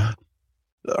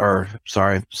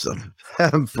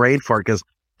brain fart because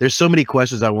there's so many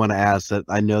questions I want to ask that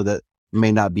I know that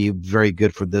may not be very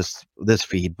good for this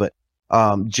feed. But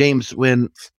James, when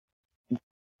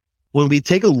we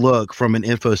take a look from an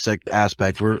InfoSec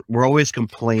aspect, we're always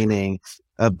complaining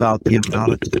about the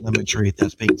amount of telemetry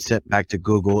that's being sent back to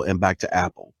Google and back to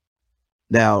Apple.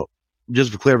 Now,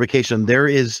 just for clarification, there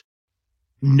is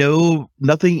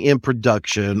nothing in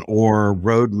production or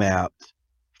roadmap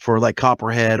for like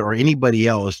Copperhead or anybody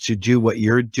else to do what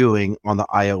you're doing on the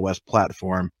iOS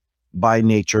platform by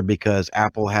nature, because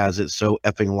Apple has it so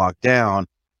effing locked down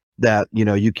that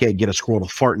you can't get a squirrel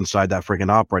to fart inside that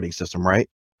freaking operating system, right?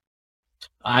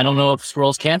 I don't know if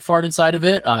squirrels can fart inside of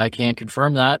it. I can't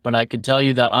confirm that, but I can tell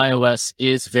you that iOS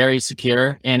is very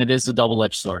secure, and it is a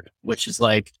double-edged sword, which is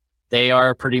like they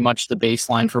are pretty much the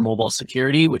baseline for mobile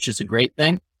security, which is a great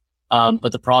thing.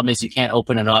 But the problem is you can't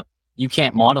open it up. You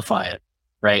can't modify it,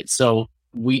 right? So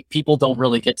people don't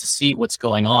really get to see what's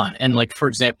going on. And like, for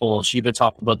example, Shiba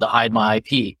talked about the hide my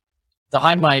IP. The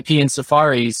hide my IP in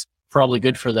Safari is probably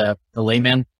good for the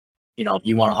layman. You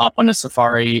want to hop on a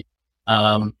Safari,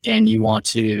 and you want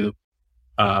to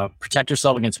protect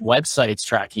yourself against websites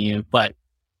tracking you. But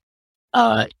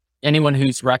anyone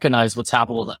who's recognized what's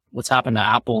happened to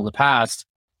Apple in the past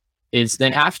is they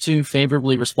have to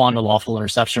favorably respond to lawful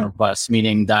interception requests,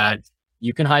 meaning that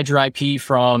you can hide your IP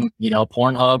from,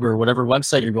 Pornhub or whatever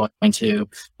website you're going to.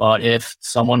 But if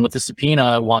someone with a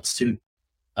subpoena wants to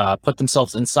put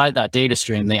themselves inside that data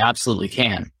stream, they absolutely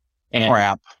can. Or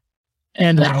app.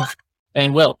 And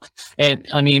and will. And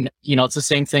I mean, it's the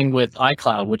same thing with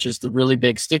iCloud, which is the really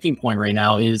big sticking point right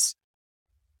now is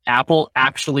Apple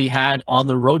actually had on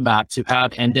the roadmap to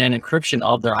have end-to-end encryption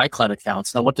of their iCloud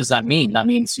accounts. Now, what does that mean? That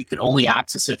means you could only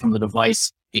access it from the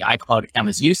device the iCloud account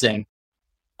is using.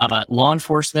 Law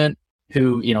enforcement,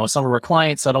 who, some of our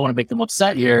clients, I don't want to make them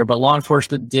upset here, but law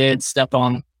enforcement did step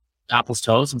on Apple's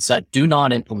toes and said, do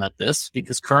not implement this,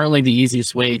 because currently the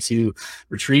easiest way to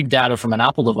retrieve data from an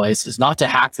Apple device is not to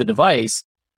hack the device,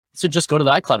 it's to just go to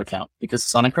the iCloud account because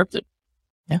it's unencrypted.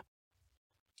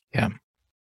 Yeah.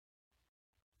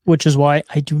 which is why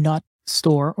I do not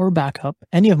store or backup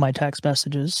any of my text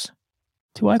messages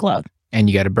to iCloud. And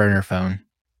you got a burner phone.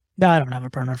 No, I don't have a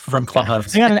burner phone. From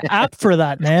Clubhouse. I got an app for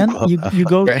that, man. You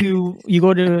go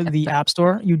to the App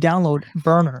Store, you download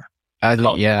Burner.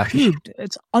 Yeah, Dude,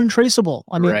 it's untraceable.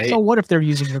 I mean, Right. so what if they're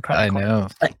using your credit I card? know.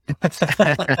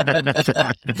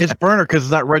 It's burner because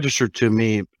it's not registered to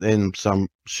me in some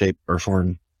shape or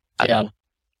form. Yeah.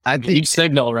 I You think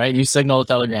Signal, right? You Signal with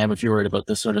Telegram if you're worried about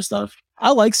this sort of stuff. I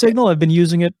like Signal. I've been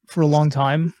using it for a long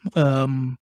time.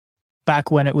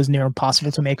 Back when it was near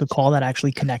impossible to make a call that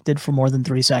actually connected for more than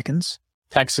 3 seconds.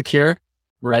 Text Secure,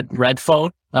 Red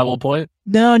Phone at one point.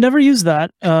 No, I never used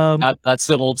that. That's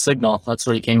the old Signal. That's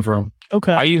where it came from.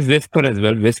 Okay. I use Whisper as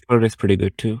well. Whisper is pretty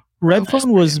good too. Red that's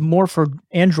Phone was more for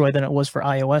Android than it was for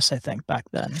iOS, I think, back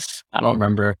then. I don't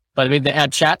remember. But I mean, they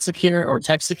had Chat Secure or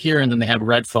Text Secure, and then they had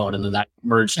Red Phone, and then that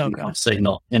merged Okay. into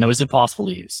Signal. And it was impossible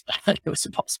to use. It was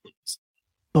impossible to use.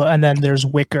 And then there's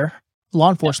Wicker. Law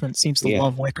enforcement seems to Yeah.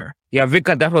 love Wicker. Yeah,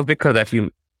 Wicker, that was Wicker that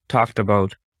you talked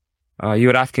about. You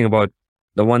were asking about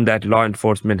the one that law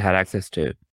enforcement had access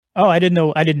to. Oh, I didn't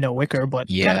know Wicker, but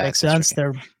Yeah, that makes that's sense.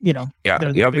 right. They're, Yeah,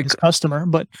 they're the yeah, biggest customer.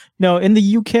 But no, in the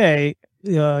UK,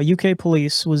 UK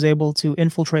police was able to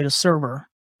infiltrate a server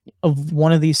of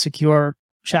one of these secure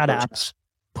chat apps,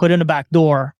 put in a back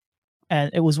door, and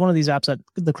it was one of these apps that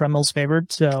the criminals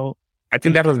favored. So I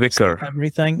think that was Wicker.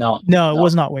 everything. No, it no.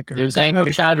 was not Wicker. It was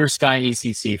AnchorChat or Sky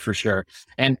ECC for sure.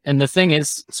 And the thing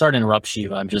is, sorry to interrupt,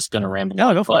 Shiva, I'm just going to ramble.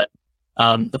 No, go for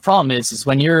But the problem is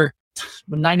when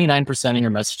 99% of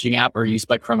your messaging app are used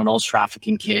by criminals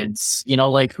trafficking kids,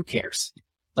 who cares?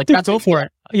 Like, Dude, that's go for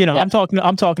it. Yeah. I'm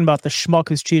talking about the schmuck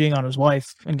who's cheating on his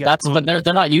wife and But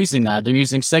they're not using that. They're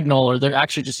using Signal, or they're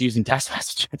actually just using text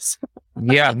messages.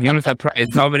 Yeah, you're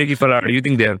surprised how many people are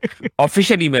using their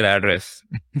official email address.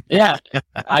 Yeah.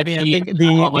 I think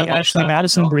the Ashley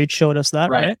Madison breach showed us that,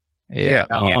 right? Yeah.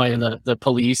 And the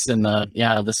police and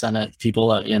the Senate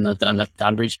people in the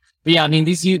down breach. But yeah, I mean,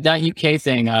 that UK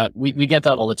thing, we get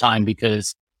that all the time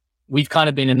because we've kind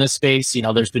of been in this space.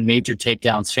 There's been major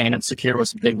takedowns. Phantom Secure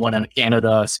was a big one in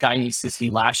Canada. Sky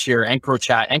ECC last year.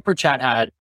 EncroChat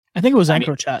had, I think it was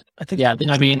EncroChat. I think. yeah,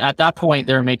 I mean, at that point,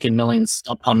 they're making millions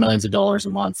upon millions of dollars a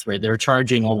month, right? They're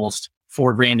charging almost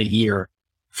 $4,000 a year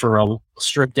for a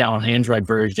stripped down Android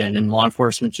version, and law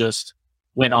enforcement just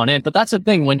went on it. But that's the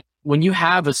thing, when you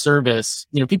have a service,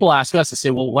 people ask us to say,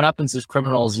 well, what happens if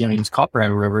criminals, use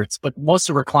Copperhead or whatever? But most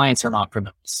of our clients are not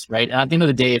criminals, right? And at the end of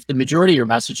the day, if the majority of your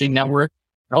messaging network,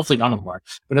 hopefully none of them are,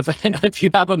 but if you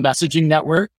have a messaging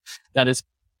network that is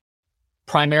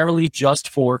primarily just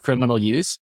for criminal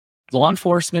use, law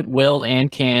enforcement will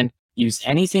and can use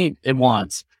anything it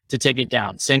wants to take it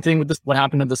down. Same thing with what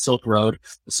happened to the Silk Road.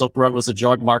 The Silk Road was a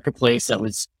drug marketplace that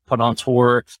was put on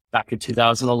tour back in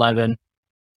 2011.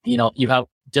 You have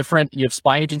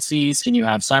spy agencies and you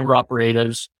have cyber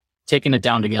operators taking it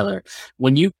down together.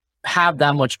 When you have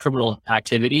that much criminal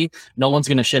activity, no one's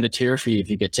going to shed a tear for you if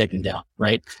you get taken down,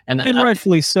 right? And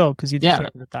rightfully so, because you Yeah.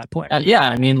 deserve it at that point. yeah,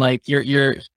 I mean, like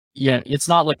it's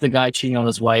not like the guy cheating on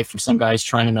his wife or some guy's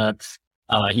trying to,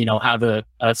 have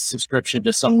a subscription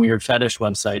to some weird fetish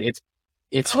website.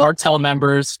 It's cartel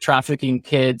members trafficking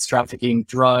kids, trafficking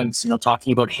drugs,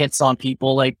 talking about hits on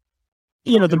people. Like,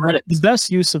 the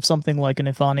best use of something like an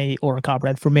Ifani or a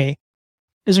Copperhead for me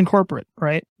is in corporate,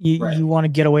 right? Right. You want to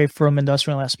get away from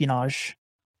industrial espionage,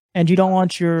 and you don't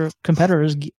want your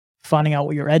competitors finding out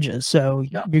what your edge is. So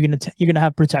Yeah. you're gonna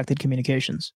have protected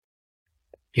communications.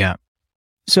 Yeah.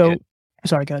 So, Yeah.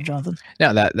 sorry, go ahead, Jonathan.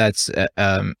 no, that's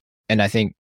and I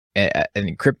think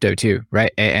in crypto too,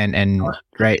 right? And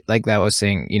right, like that was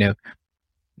saying,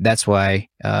 that's why,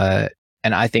 and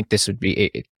I think this would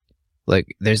be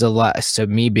like there's a lot. So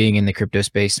me being in the crypto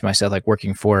space myself, like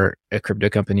working for a crypto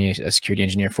company, a security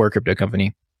engineer for a crypto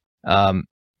company,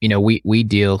 we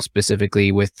deal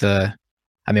specifically with the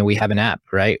I mean, we have an app,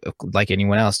 right? Like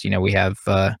anyone else, we have,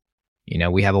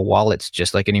 we have a wallet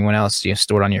just like anyone else,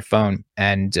 stored on your phone.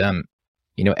 And,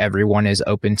 everyone is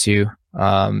open to,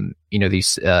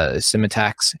 these SIM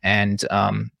attacks and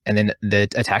then the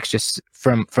attacks just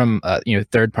from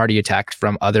third party attacks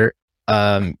from other,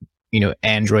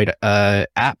 Android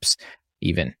apps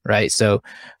even, right? So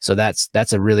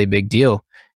that's a really big deal.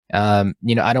 I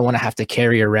don't want to have to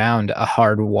carry around a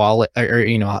hard wallet or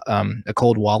a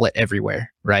cold wallet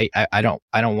everywhere, right? I don't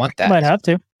want that. Might have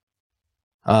to.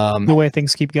 The way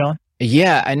things keep going.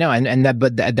 Yeah, I know, and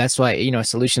that's why a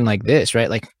solution like this, right?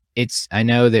 Like I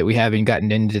know that we haven't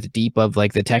gotten into the deep of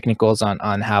like the technicals on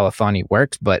how Efani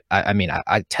works, but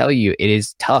I tell you, it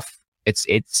is tough.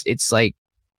 It's like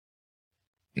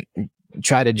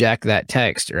try to jack that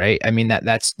text, right? I mean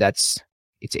that's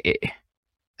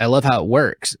I love how it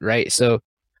works, right? So,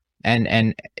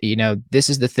 and this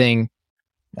is the thing.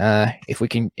 If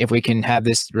we can have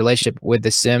this relationship with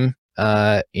the SIM,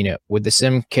 with the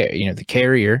SIM, the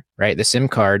carrier, right, the SIM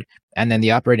card, and then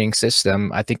the operating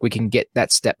system, I think we can get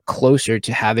that step closer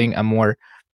to having a more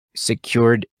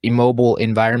secured, immobile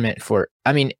environment for.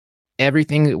 I mean,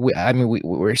 everything.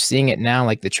 We're seeing it now,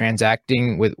 like the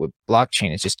transacting with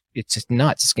blockchain. It's just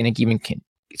nuts. It's going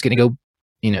to go,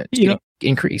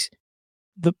 increase.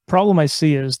 The problem I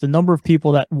see is the number of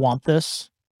people that want this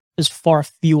is far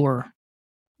fewer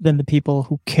than the people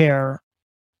who care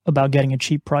about getting a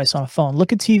cheap price on a phone.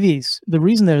 Look at TVs. The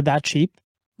reason they're that cheap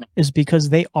is because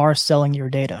they are selling your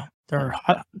data. They're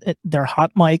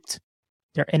hot mic'd,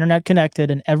 they're internet connected,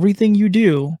 and everything you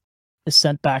do is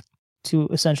sent back to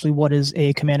essentially what is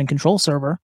a command and control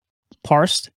server,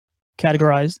 parsed,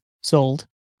 categorized, sold.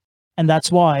 And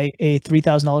that's why a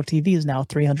 $3,000 TV is now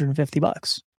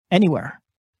 $350 anywhere.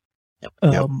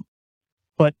 Yep.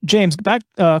 But James, back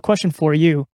question for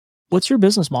you. What's your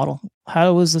business model?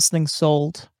 How is this thing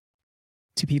sold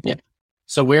to people? Yeah.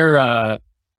 So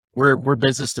we're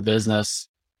business to business.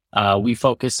 We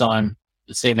focus on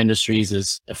the same industries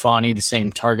as Efani, the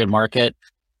same target market.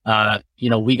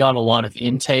 We got a lot of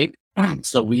intake.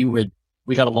 So we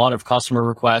got a lot of customer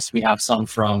requests. We have some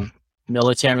from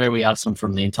military. We have some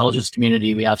from the intelligence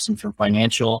community. We have some from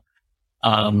financial.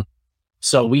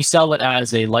 So we sell it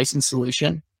as a licensed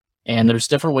solution, and there's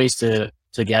different ways to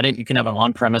get it. You can have an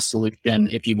on-premise solution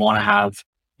if you want to have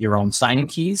your own signing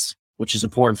keys, which is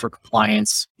important for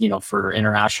compliance, for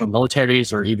international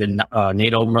militaries or even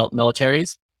NATO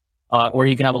militaries. Or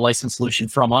you can have a licensed solution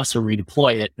from us or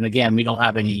redeploy it. And again, we don't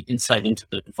have any insight into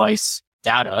the device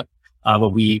data, but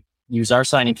we use our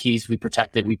signing keys. We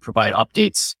protect it. We provide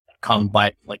updates that come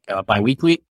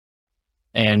bi-weekly.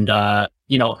 And,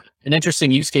 an interesting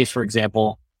use case, for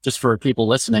example, just for people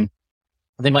listening,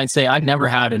 they might say, I've never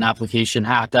had an application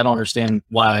hacked. I don't understand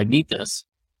why I need this.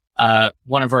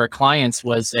 One of our clients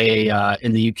was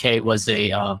in the UK, was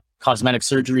a cosmetic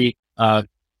surgery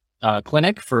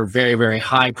clinic for very, very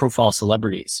high profile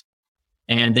celebrities.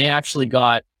 And they actually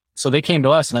they came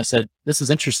to us and I said, this is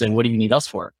interesting. What do you need us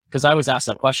for? Because I was asked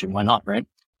that question. Why not? Right.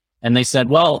 And they said,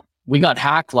 well, we got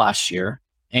hacked last year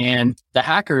and the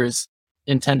hackers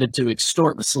intended to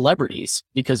extort the celebrities,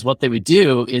 because what they would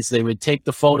do is they would take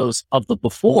the photos of the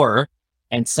before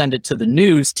and send it to the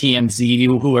news,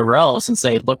 TMZ, whoever else, and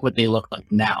say, look what they look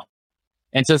like now.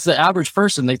 And so it's the average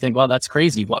person, they think, well, that's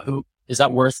crazy. Who is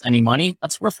that worth any money?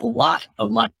 That's worth a lot of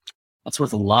money. That's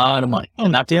worth a lot of money.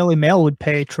 And that Daily Mail would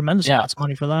pay tremendous amounts of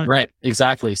money for that. Right.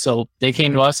 Exactly. So they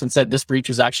came to us and said, this breach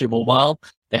was actually mobile.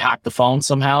 They hacked the phone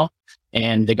somehow.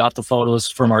 And they got the photos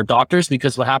from our doctors,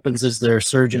 because what happens is their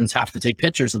surgeons have to take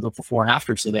pictures of the before and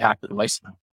after. So they hack the device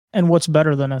now. And what's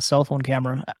better than a cell phone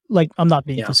camera? Like, I'm not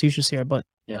being facetious here, but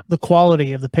the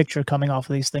quality of the picture coming off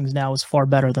of these things now is far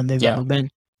better than they've ever been.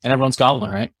 And everyone's got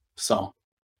one, right? So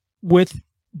with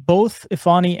both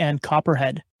Efani and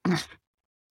Copperhead,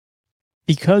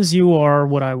 because you are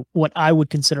what I would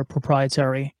consider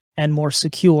proprietary and more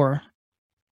secure,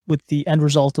 with the end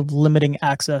result of limiting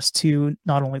access to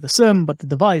not only the SIM, but the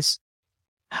device,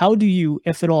 how do you,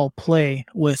 if at all, play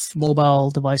with mobile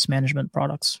device management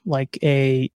products like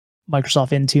a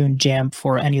Microsoft Intune, Jamf,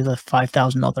 or any of the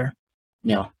 5,000 other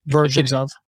versions of?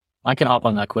 I can hop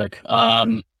on that quick.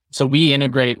 So we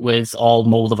integrate with all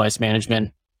mobile device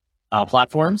management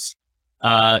platforms.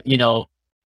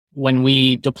 When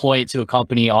we deploy it to a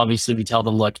company, obviously we tell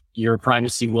them, look, your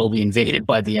privacy will be invaded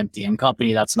by the MDM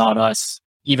company. That's not us.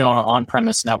 Even on an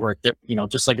on-premise network, that,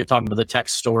 just like you're talking about the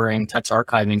text storing, text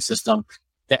archiving system,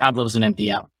 they have those in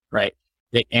MDM, right?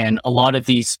 And a lot of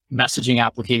these messaging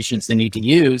applications they need to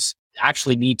use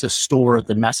actually need to store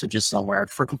the messages somewhere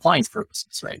for compliance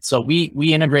purposes, right? So we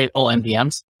integrate all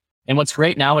MDMs. And what's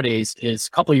great nowadays is,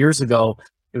 a couple of years ago,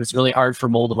 it was really hard for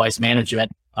mobile device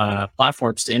management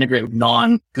platforms to integrate with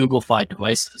non-Google-fied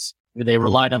devices. They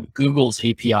relied on Google's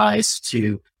APIs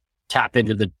to tap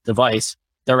into the device.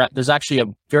 There's actually a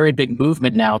very big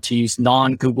movement now to use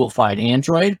non-Google-fied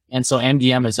Android. And so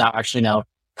MDM is actually now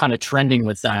kind of trending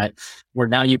with that, where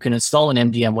now you can install an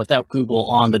MDM without Google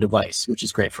on the device, which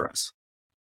is great for us.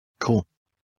 Cool.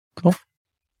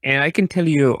 And I can tell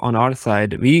you on our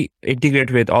side, we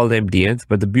integrate with all the MDNs,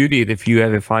 but the beauty is if you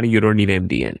have Efani, you don't need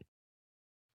MDN.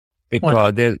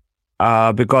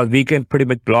 Because we can pretty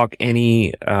much block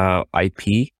any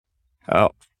IP.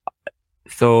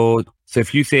 So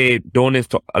if you say don't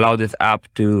allow this app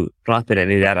to transmit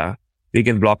any data, we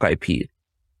can block IP.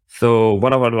 So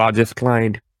one of our largest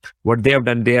client, what they have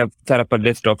done, they have set up a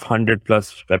list of 100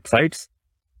 plus websites,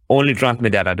 only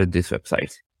transmit data to these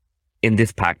websites in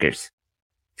this package.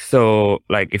 So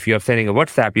like if you're sending a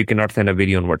WhatsApp, you cannot send a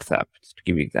video on WhatsApp, just to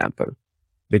give you an example,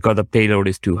 because the payload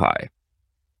is too high.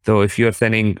 So if you're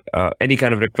sending any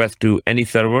kind of request to any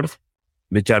servers,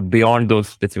 which are beyond those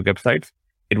specific websites,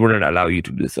 it wouldn't allow you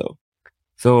to do so.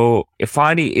 So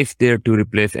Efani is there to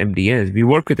replace MDNs. We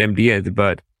work with MDNs,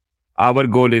 but our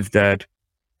goal is that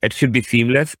it should be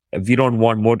seamless. We don't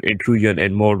want more intrusion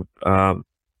and more,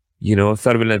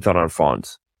 surveillance on our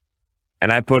phones.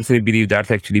 And I personally believe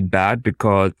that's actually bad,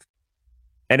 because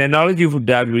an analogy for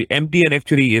that, MDN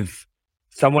actually is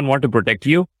someone want to protect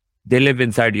you. They live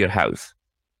inside your house.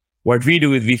 What we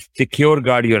do is we secure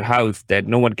guard your house that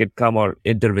no one can come or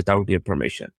enter without your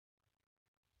permission.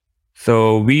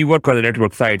 So we work on the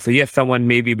network side. So yes, someone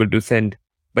may be able to send,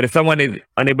 but if someone is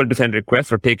unable to send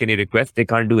requests or take any requests, they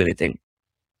can't do anything.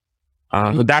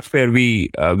 So that's where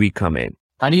we come in.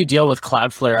 How do you deal with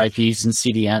Cloudflare IPs and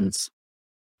CDNs?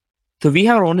 So we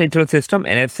have our own internal system,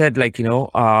 and I've said,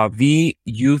 we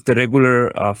use the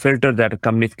regular filter that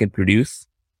companies can produce,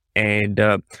 and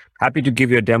happy to give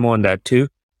you a demo on that too.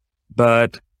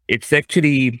 But it's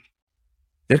actually,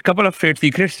 there's a couple of trade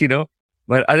secrets,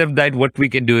 but other than that, what we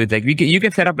can do is you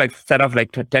can set up 10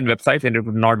 websites, and it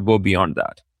would not go beyond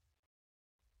that.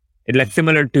 It's like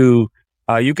similar to,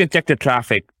 you can check the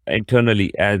traffic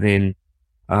internally, as in,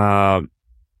 on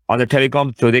the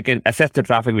telecom, so they can assess the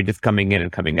traffic which is coming in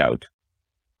and coming out.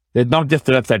 It's not just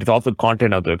the website, it's also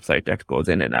content of the website that goes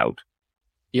in and out.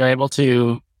 You're able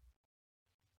to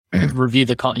review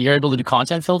you're able to do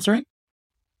content filtering?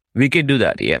 We can do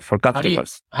that, yeah, for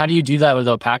customers. How do you do that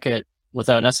without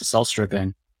SSL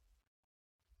stripping?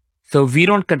 So we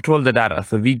don't control the data.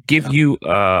 So we give you,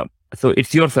 so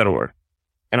it's your server.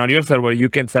 And on your server, you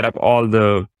can set up all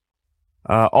the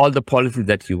policies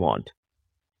that you want.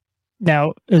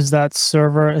 Now, is that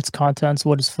server, its contents,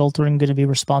 what is filtering going to be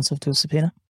responsive to a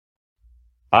subpoena?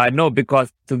 No,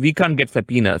 because we can't get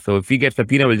subpoena. So if we get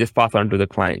subpoena, we'll just pass on to the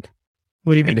client.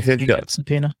 What do you mean if you get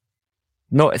subpoena?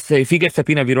 No, so if we get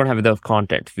subpoena, we don't have enough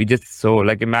content. We just,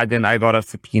 imagine I got a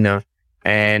subpoena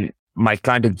and my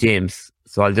client is James.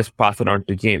 So I'll just pass it on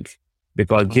to James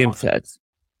because James says.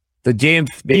 So James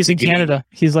basically... He's in Canada.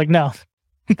 He's like, no.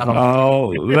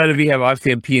 Oh, well, we have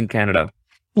RCMP in Canada.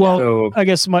 Well, so, I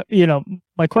guess my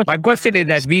question. My question is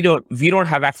that we don't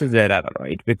have access to that data,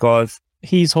 right? Because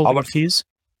he's holding the keys.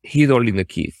 He's holding the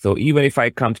keys. So even if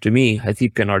it comes to me,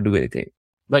 Haseeb cannot do anything.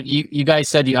 But you guys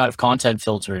said you have content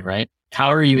filtering, right? How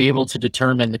are you able to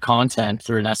determine the content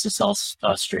through an SSL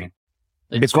stream?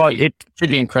 Because it should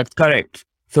be encrypted. Correct.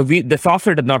 So the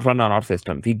software does not run on our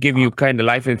system. We give you kind of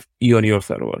license you on your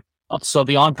server. So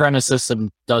the on-premise system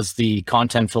does the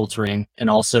content filtering and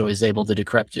also is able to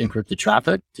encrypt the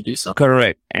traffic to do so.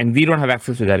 Correct. And we don't have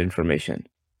access to that information.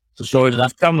 So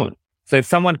if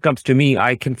someone comes to me,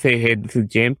 I can say, hey, this is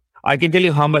James. I can tell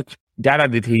you how much data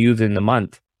did he use in the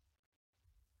month,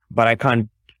 but I can't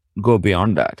go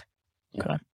beyond that.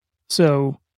 Okay.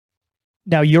 So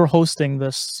now you're hosting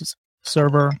this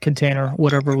server, container,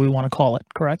 whatever we want to call it,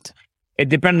 correct? It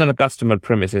depends on the customer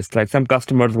premises. Like some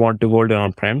customers want to hold it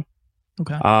on-prem.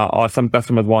 Okay. Or some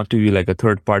customers want to be like a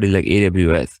third party like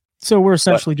AWS. So we're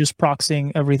essentially just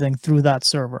proxying everything through that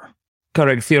server.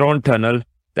 Correct. It's your own tunnel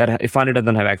that Efani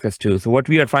doesn't have access to. So what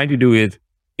we are trying to do is,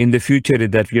 in the future, is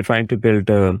that we are trying to build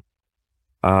a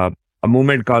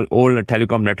movement called Own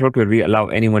Telecom Network, where we allow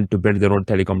anyone to build their own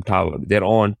telecom tower, their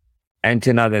own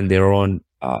antenna, and their own,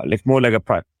 more like a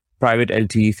private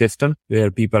LTE system, where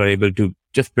people are able to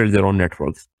just build their own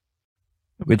networks,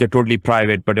 which are totally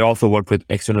private, but they also work with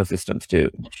external systems too.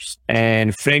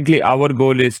 And frankly, our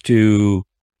goal is to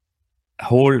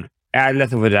hold as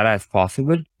less of a data as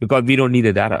possible because we don't need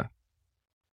the data.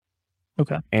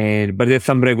 Okay. But there's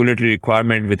some regulatory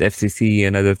requirement with FCC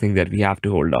and other things that we have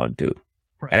to hold on to.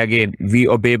 Right. And again, we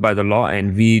obey by the law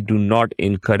and we do not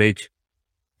encourage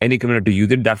any criminal to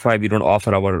use it. That's why we don't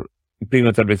offer our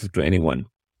premium services to anyone.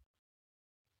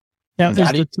 Now, And is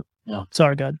how do the yeah.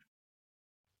 sorry, God.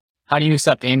 How do you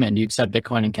accept payment? Do you accept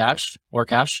Bitcoin and cash or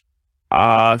cash?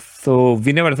 So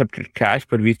we never accepted cash,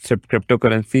 but we accept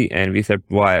cryptocurrency and we accept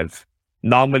wires.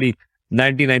 Normally,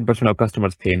 99% of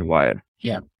customers pay in wire.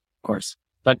 Of course.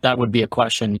 But that would be a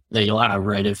question that you'll have,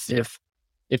 right? If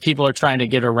people are trying to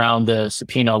get around the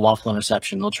subpoena lawful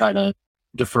interception, they'll try to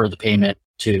defer the payment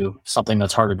to something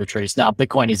that's harder to trace. Now,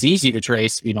 Bitcoin is easy to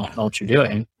trace if you don't know what you're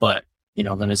doing, but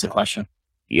then is the question.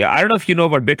 Yeah, I don't know if you know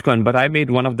about Bitcoin, but I made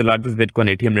one of the largest Bitcoin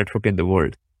ATM network in the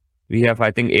world. We have,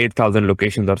 I think, 8,000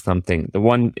 locations or something. The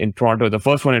one in Toronto, the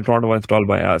first one in Toronto was installed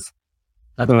by us.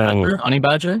 That's So- Badger? Honey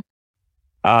Badger?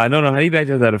 No, Honey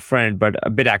Badgers are a friend, but a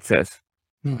BitAccess.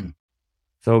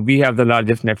 So we have the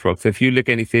largest network. So if you look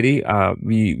any city,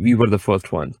 we were the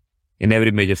first one in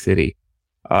every major city.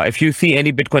 If you see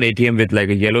any Bitcoin ATM with like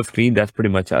a yellow screen, that's pretty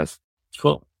much us.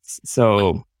 Cool.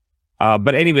 So,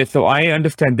 but anyway, so I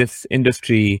understand this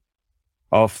industry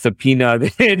of subpoena.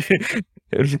 It's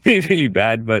really, really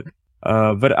bad. But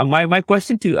my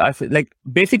question to us, like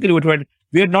basically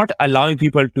we are not allowing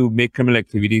people to make criminal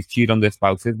activities, cheat on their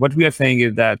spouses. What we are saying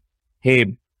is that,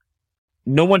 hey,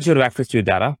 no one should have access to your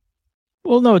data.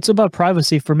 Well, no, it's about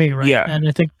privacy for me, right? Yeah, And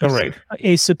I think correct.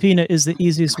 a subpoena is the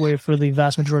easiest way for the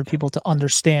vast majority of people to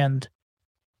understand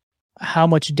how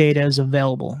much data is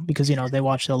available because, they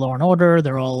watch the Law and Order.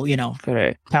 They're all,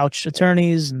 Correct. pouched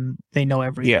attorneys and they know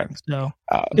everything. Yeah. So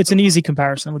Uh, it's an easy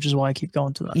comparison, which is why I keep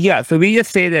going to that. Yeah, so we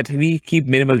just say that we keep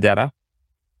minimal data,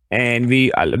 and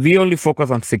we only focus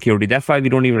on security. That's why we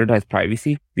don't even advertise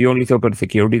privacy. We only focus on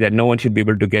security, that no one should be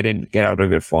able to get out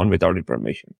of your phone without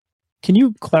information. Can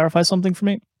you clarify something for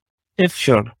me? If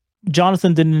Sure.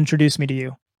 Jonathan didn't introduce me to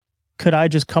you, could I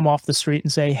just come off the street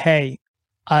and say, hey,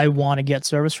 I want to get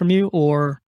service from you?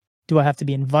 Or do I have to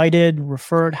be invited,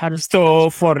 referred? How does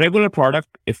So for regular product,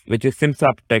 which is SIM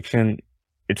swap protection,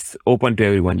 it's open to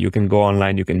everyone. You can go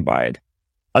online, you can buy it.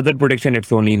 Other protection,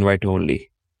 it's only invite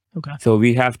only. Okay. So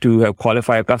we have to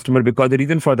qualify a customer, because the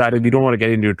reason for that is we don't want to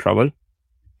get into trouble.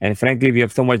 And frankly, we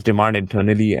have so much demand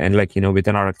internally and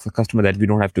within our customer that we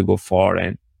don't have to go far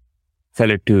and sell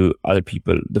it to other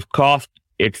people. The cost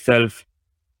itself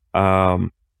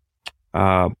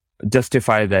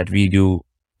justify that we do.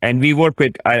 And we work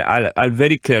with, I'll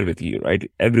very clear with you, right?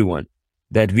 Everyone,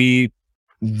 that we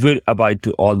will abide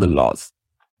to all the laws.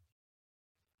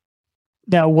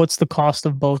 Now, what's the cost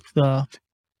of both the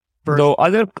So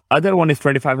other one is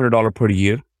 $2,500 per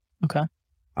year. Okay.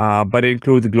 But it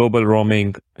includes global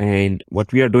roaming. And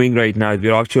what we are doing right now is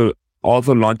we're actually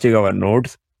also launching our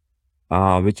nodes,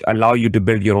 which allow you to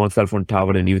build your own cell phone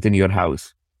tower within your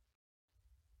house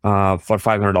for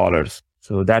 $500.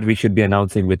 So that we should be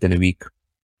announcing within a week.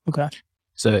 Okay.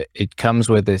 So it comes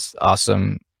with this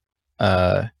awesome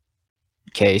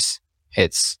case.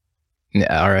 It's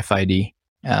RFID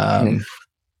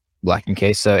blackened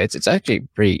case. So it's actually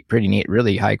pretty neat,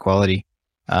 really high quality.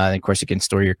 And of course, you can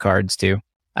store your cards too.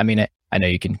 I mean, I know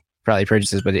you can probably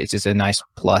purchase this, but it's just a nice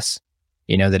plus,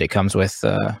 that it comes with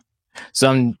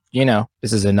some,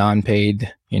 this is a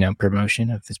non-paid,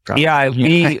 promotion of this product. Yeah, This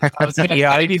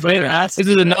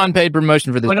is a non-paid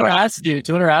promotion for this. Twitter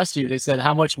asked you, they said,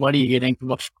 how much money are you getting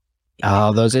from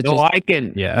Oh, those are No, just, I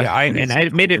can. Yeah. I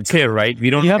made it clear, right? We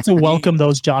don't. You have to welcome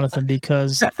those, Jonathan,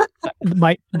 because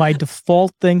my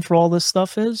default thing for all this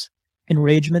stuff is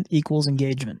enragement equals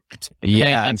engagement.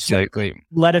 yeah, exactly.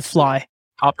 Let it fly.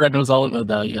 Top Red knows all about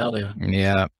that. Yeah.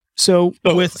 Yeah. So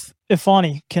with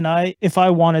Ifani, if I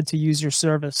wanted to use your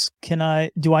service,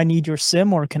 do I need your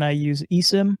SIM or can I use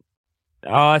eSIM?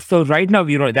 So right now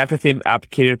we don't. That's the same app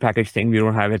carrier package thing. We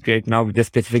don't have it right now, just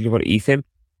specifically for eSIM.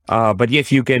 But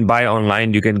yes, you can buy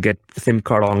online. You can get SIM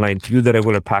card online through the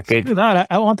regular package. Look at that.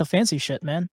 I want the fancy shit,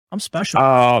 man. I'm special.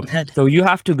 So you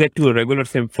have to get to a regular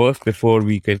SIM first before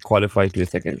we can qualify to a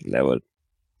second level.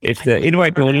 It's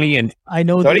invite only, and I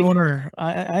know Sorry? the owner.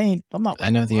 I'm not. I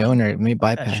know the owner. Let me that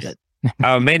bypass shit.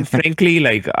 man, frankly,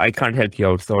 I can't help you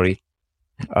out. Sorry.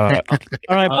 All right.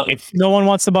 It's No one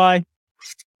wants to buy.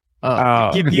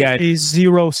 Give you yeah. a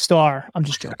 0 star. I'm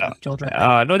just joking. Children.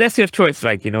 No, that's your choice.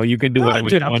 You can do whatever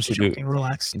Dude, you I'm want just to do. joking.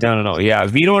 Relax. No. Yeah,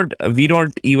 we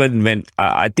don't even when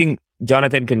I think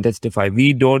Jonathan can testify.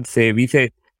 We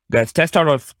say, guys, test out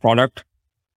our product,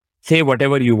 say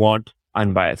whatever you want,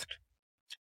 unbiased.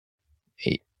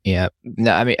 Yeah.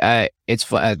 No, I mean, it's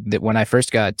fun. When I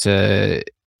first got to,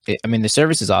 the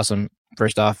service is awesome.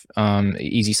 First off,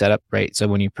 easy setup, right? So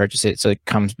when you purchase it, so it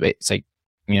comes, it's like,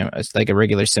 it's like a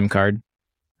regular SIM card,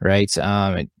 right?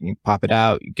 You pop it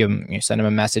out, you send them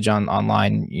a message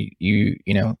online. They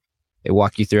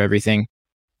walk you through everything.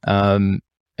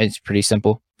 It's pretty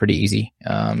simple, pretty easy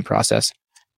process.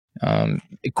 Of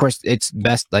course, it's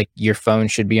best like your phone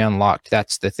should be unlocked.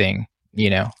 That's the thing,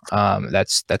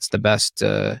 that's the best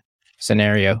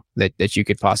scenario that you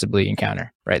could possibly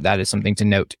encounter, right? That is something to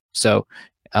note. So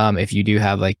if you do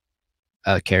have like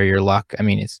a carrier lock, I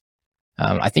mean, it's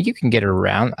I think you can get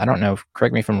around. I don't know.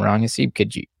 Correct me if I'm wrong. You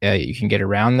can get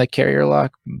around the carrier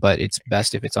lock, but it's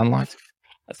best if it's unlocked.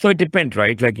 So it depends,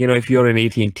 right? Like, if you're an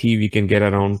AT&T, we can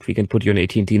put you on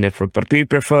AT&T network, but we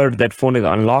prefer that phone is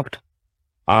unlocked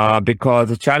because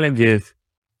the challenge is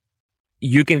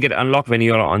you can get unlocked when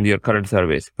you're on your current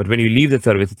service, but when you leave the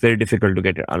service, it's very difficult to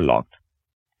get it unlocked.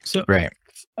 So Right.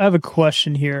 I have a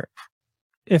question here.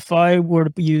 If I were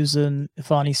to use an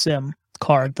Ifani SIM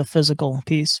card, the physical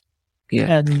piece,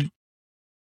 and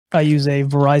I use a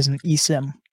Verizon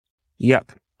eSIM, Yeah.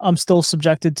 I'm still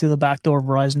subjected to the backdoor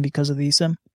Verizon because of the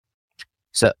eSIM.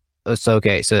 So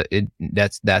okay. So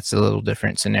that's a little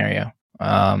different scenario.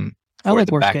 I For like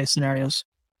the worst back- case scenarios.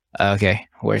 Okay.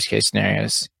 Worst case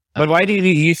scenarios. But why do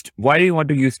you want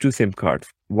to use two SIM cards?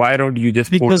 Why don't you just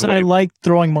port Because I away? like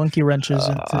throwing monkey wrenches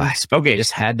into Okay,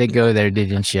 Just had to go there,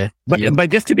 didn't you? but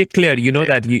just to be clear,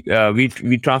 that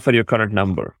we transfer your current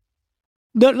number.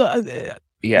 No,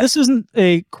 Yeah. this isn't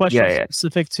a question Yeah.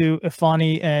 specific to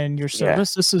Ifani and your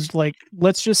service. This is like,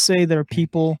 let's just say there are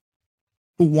people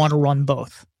who want to run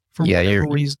both for Yeah, whatever you're-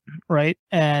 reason, right?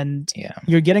 And Yeah.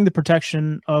 you're getting the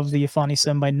protection of the Ifani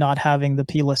SIM by not having the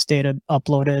plist data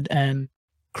uploaded and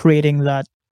creating that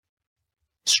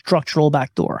structural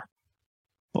backdoor.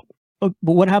 But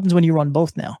what happens when you run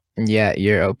both now? Yeah,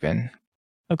 you're open.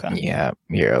 Okay. Yeah,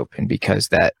 you're open because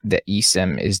the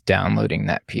eSIM is downloading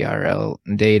that PRL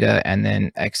data and then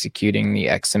executing the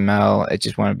XML. I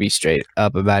just want to be straight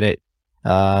up about it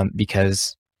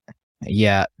because,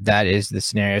 yeah, that is the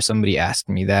scenario. Somebody asked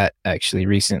me that actually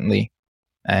recently,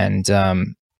 and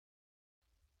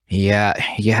yeah,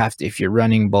 you have to if you're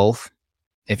running both.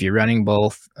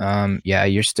 Yeah,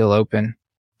 you're still open.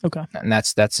 Okay. And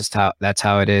that's just how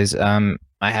it is.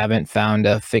 I haven't found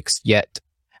a fix yet.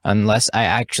 Unless I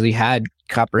actually had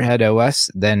Copperhead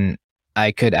OS, then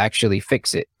I could actually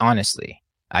fix it. Honestly,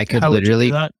 I could How would you do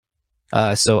literally.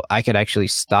 that? So I could actually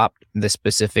stop the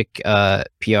specific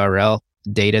PRL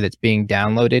data that's being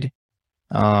downloaded,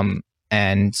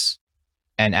 and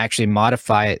actually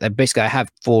modify it. Basically, I have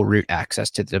full root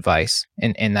access to the device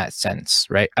in that sense,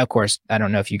 right? Of course, I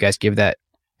don't know if you guys give that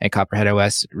a Copperhead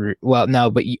OS. Well,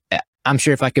 no, but I'm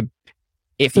sure if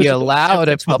There's you a allowed a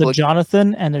difference with public. the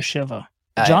Jonathan and the Shiva.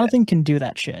 Jonathan can do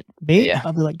that shit. Me, Yeah.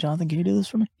 I'll be like, Jonathan, can you do this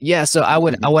for me? Yeah, so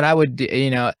what I would do,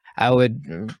 I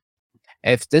would,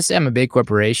 if I'm a big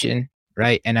corporation,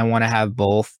 right, and I want to have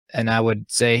both, and I would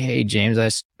say, hey, James,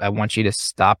 I want you to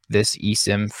stop this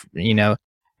eSIM,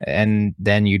 and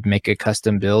then you'd make a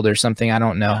custom build or something. I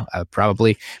don't know,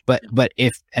 probably, but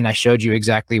and I showed you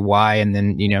exactly why, and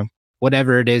then,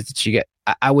 whatever it is that you get,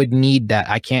 I would need that.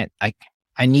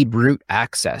 I need root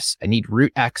access. I need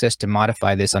root access to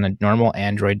modify this on a normal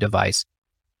Android device.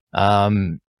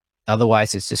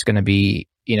 Otherwise, it's just going to be,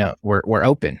 we're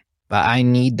open. But I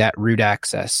need that root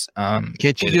access.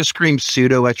 Can't you just scream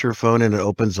sudo at your phone and it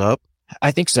opens up?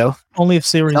 I think so. Only if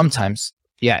Siri. Sometimes.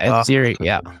 Yeah, Siri.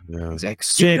 Yeah. Yeah. It's like,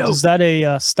 James, sudo. is that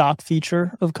a stock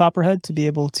feature of Copperhead to be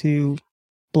able to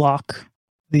block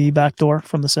the backdoor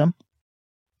from the SIM?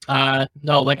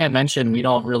 No, like I mentioned, we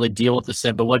don't really deal with the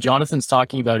SIM, but what Jonathan's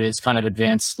talking about is kind of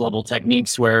advanced level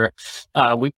techniques where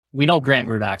we don't grant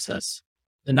root access.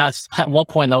 And that's at one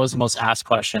point that was the most asked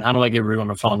question. How do I get root on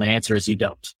my phone? The answer is you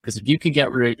don't. Because if you can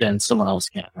get root, then someone else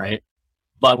can, right?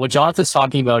 But what Jonathan's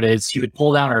talking about is he would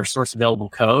pull down our source available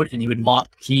code and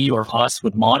he or us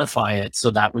would modify it so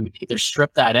that we would either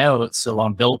strip that out so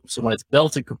when it's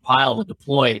built and compiled and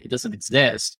deployed, it doesn't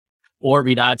exist. Or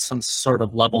we'd add some sort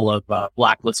of level of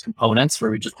blacklist components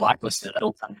where we just blacklist it at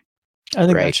all time. I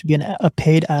think Right. that should be a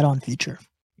paid add-on feature.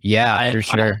 Yeah, for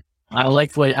sure. I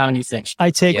like how you think.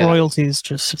 I take Yeah. royalties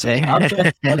just Okay,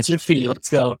 that's your fee. Let's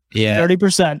go. Yeah.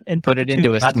 30% and Put it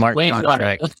into a That's smart Wayne's got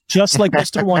contract. it. just like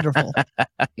Mr. Wonderful.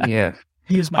 Yeah.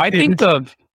 He is my I think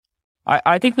favorite.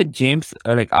 I think with James,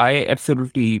 I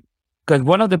absolutely, because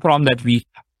one of the problem that we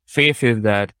face is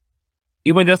that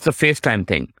even just the FaceTime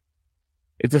thing,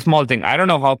 it's a small thing. I don't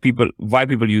know why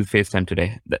people use FaceTime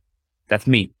today. That's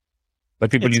me,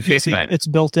 but people use easy. FaceTime. It's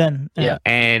built in. Yeah.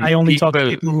 And I only talk to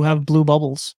people who have blue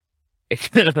bubbles.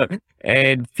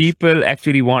 and people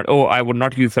actually want, I would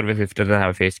not use service if it doesn't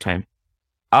have FaceTime.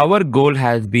 Our goal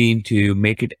has been to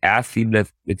make it as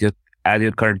seamless as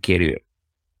your current carrier.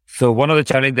 So one of the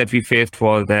challenges that we faced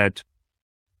was that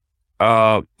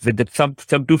with some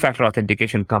two-factor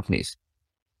authentication companies,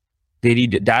 they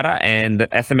need data, and the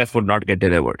SMS would not get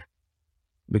delivered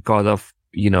because of,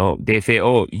 they say,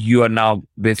 oh, you are now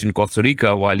based in Costa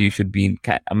Rica while you should be in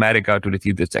America to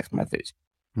receive this text message.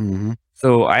 Mm-hmm.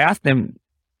 So I asked them,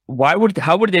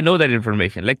 how would they know that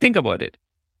information? Like, think about it.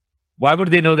 Why would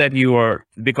they know that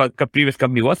because the previous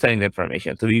company was selling the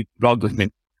information? So we blocked those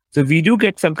things. So we do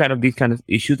get some kind of these kind of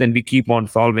issues, and we keep on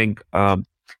solving,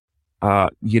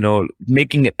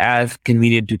 making it as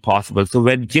convenient as possible. So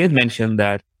when Jay mentioned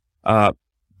that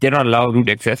they don't allow root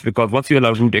access, because once you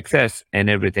allow root access and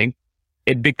everything,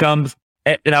 it becomes,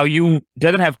 now you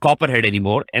doesn't have Copperhead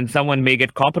anymore, and someone may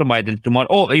get compromised and tomorrow,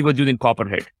 oh, he was using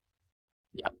Copperhead.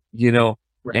 Yeah.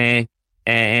 Right.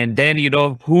 And then,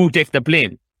 who takes the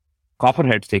blame?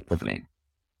 Copperhead takes the blame.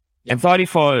 I'm sorry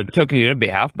for talking on your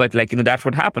behalf, but that's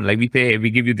what happened. Like we say, we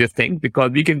give you this thing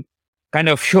because we can kind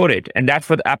of assure it. And that's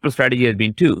what Apple's strategy has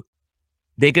been too.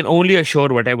 They can only assure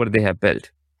whatever they have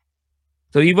built.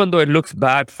 So even though it looks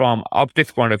bad from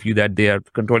optics point of view that they are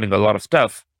controlling a lot of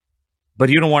stuff, but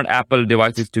you don't want Apple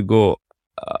devices to go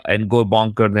and go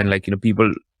bonkers and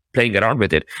people playing around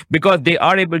with it, because they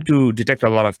are able to detect a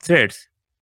lot of threats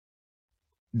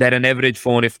that an average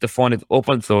phone, if the phone is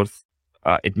open source,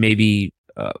 it may be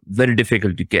very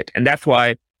difficult to get. And that's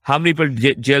why how many people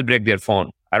jailbreak their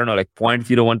phone? I don't know, like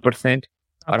 0.01%,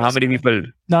 or how many people?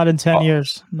 Not in 10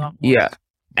 years. Not yeah.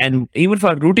 And even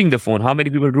for rooting the phone, how many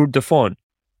people root the phone?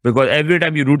 Because every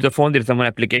time you root the phone, there's some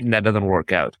application that doesn't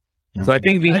work out. Yeah. So I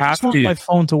think we I have just want to. my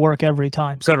phone to work every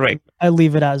time. So Correct. I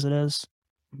leave it as it is.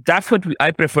 That's what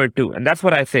I prefer too. And that's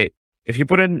what I say. If you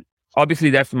put in, obviously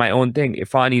that's my own thing. If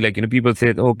funny, people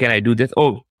say, oh, can I do this?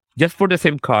 Oh, just put a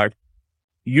SIM card,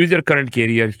 use your current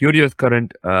carrier, use your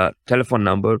current telephone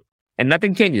number, and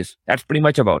nothing changes. That's pretty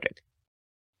much about it.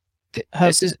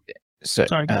 This is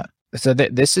Sorry, go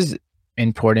ahead. this is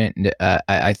important.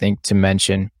 I think to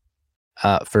mention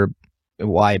for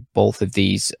why both of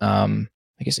these. I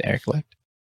guess Eric left.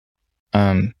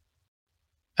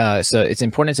 So it's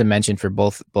important to mention for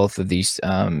both of these,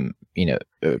 Grafana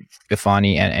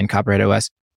and Copperhead OS.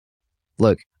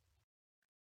 Look,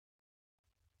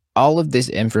 all of this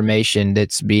information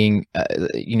that's being,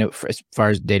 as far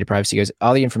as data privacy goes,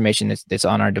 all the information that's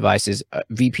on our devices,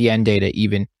 VPN data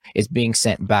even, is being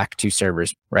sent back to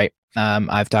servers, right?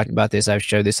 I've talked about this. I've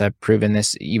showed this. I've proven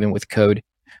this even with code.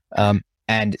 And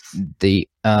the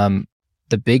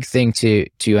big thing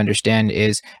to understand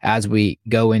is, as we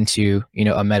go into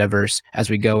a metaverse, as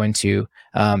we go into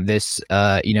this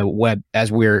web,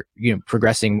 as we're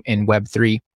progressing in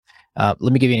Web3. Let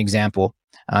me give you an example.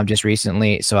 Just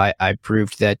recently, so I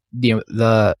proved that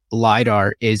the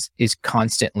LiDAR is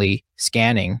constantly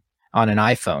scanning on an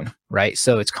iPhone, right?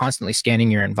 So it's constantly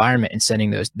scanning your environment and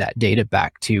sending that data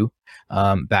back to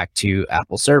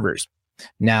Apple servers.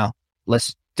 Now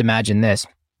let's imagine this.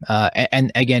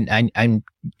 And again, I'm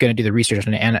going to do the research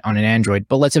on an Android,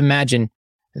 but let's imagine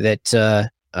that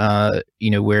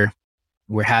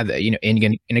we're having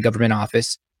in a government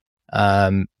office,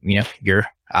 your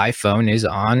iPhone is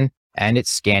on and it's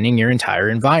scanning your entire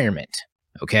environment.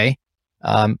 Okay,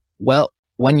 well,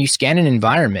 when you scan an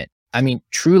environment, I mean,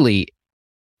 truly,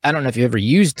 I don't know if you've ever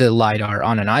used the LiDAR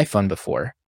on an iPhone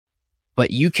before,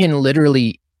 but you can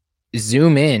literally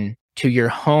zoom in to your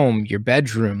home, your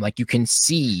bedroom. Like you can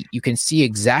see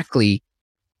exactly.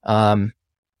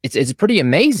 It's pretty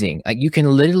amazing. Like you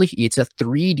can literally, it's a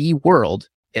 3D world.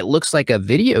 It looks like a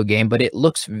video game, but it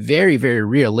looks very, very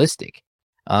realistic.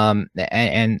 There's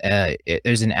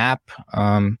an app.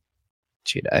 I'll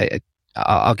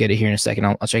get it here in a second.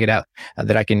 I'll check it out.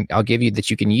 I'll give you that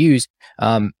you can use.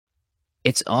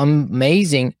 It's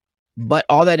amazing, but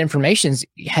all that information's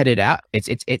headed out.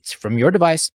 It's from your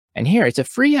device, and here it's a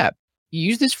free app. You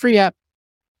use this free app,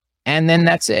 and then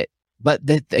that's it. But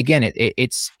again,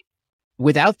 it's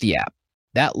without the app.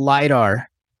 That LiDAR,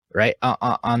 right,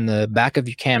 on the back of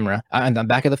your camera, on the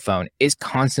back of the phone, is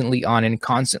constantly on and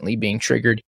constantly being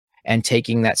triggered and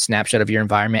taking that snapshot of your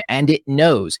environment. And it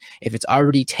knows if it's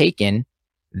already taken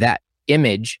that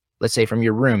image, let's say from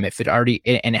your room, if it already,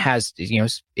 and it has,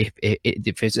 if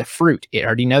it's a fruit, it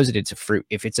already knows that it's a fruit.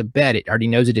 If it's a bed, it already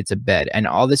knows that it's a bed. And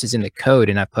all this is in the code.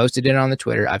 And I've posted it on the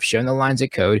Twitter. I've shown the lines of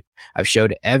code. I've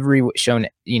shown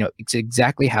it's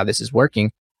exactly how this is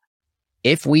working.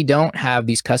 If we don't have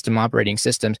these custom operating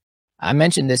systems, I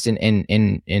mentioned this in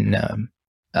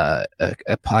a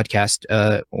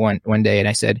podcast one day, and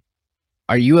I said,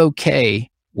 "Are you okay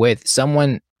with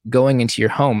someone going into your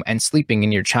home and sleeping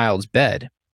in your child's bed?"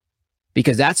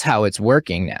 Because that's how it's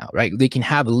working now, right? They can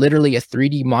have literally a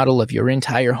 3D model of your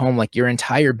entire home, like your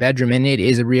entire bedroom, and it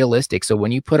is realistic. So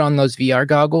when you put on those VR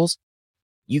goggles,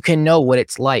 you can know what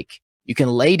it's like. You can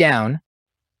lay down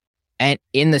and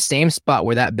in the same spot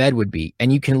where that bed would be.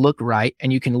 And you can look right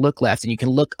and you can look left and you can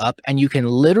look up and you can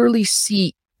literally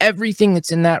see everything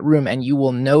that's in that room, and you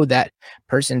will know that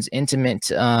person's intimate,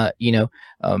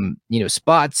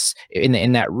 spots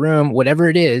in that room, whatever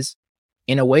it is,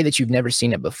 in a way that you've never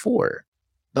seen it before.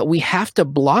 But we have to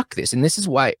block this, and this is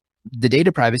why the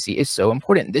data privacy is so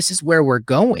important. This is where we're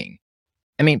going.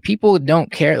 I mean, people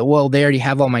don't care. Well, they already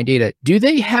have all my data. Do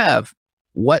they have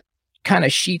what kind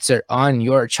of sheets are on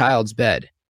your child's bed?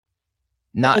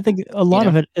 Not. I think a lot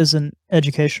of it is an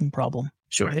education problem.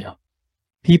 Sure. Right? Yeah.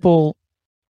 People,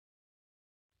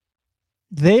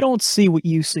 they don't see what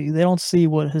you see. They don't see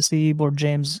what Haseeb or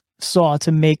James saw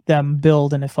to make them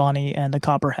build an Ifani and a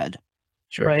Copperhead.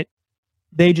 Sure. Right?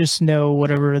 They just know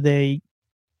whatever they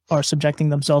are subjecting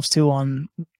themselves to on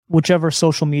whichever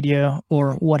social media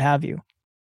or what have you.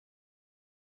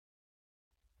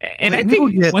 And I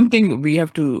think one thing we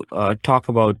have to talk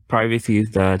about privacy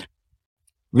is that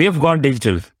we have gone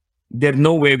digital. There's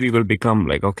no way we will become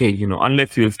like, okay,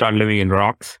 unless you start living in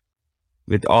rocks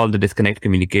with all the disconnect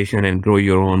communication and grow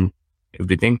your own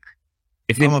everything.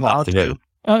 It's impossible.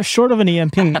 Short of an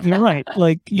EMP, you're right.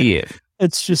 Like, Yes.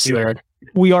 it's just,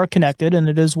 we are connected and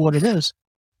it is what it is.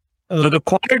 So the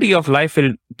quality of life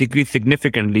will decrease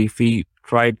significantly if we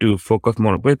try to focus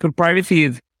more. But privacy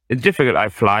it's difficult. I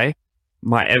fly.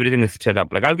 My everything is set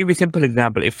up. Like, I'll give you a simple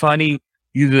example. Ifani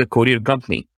uses a courier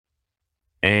company.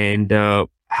 And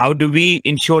how do we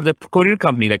ensure the courier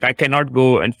company? Like, I cannot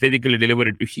go and physically deliver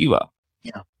it to Shiva.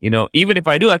 Yeah. Even if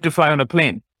I do, I have to fly on a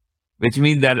plane, which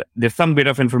means that there's some bit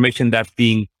of information that's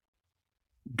being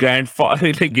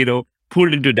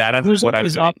pulled into data. There's What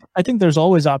always I think there's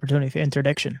always opportunity for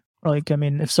interdiction. Like, I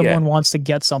mean, if someone wants to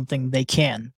get something, they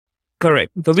can.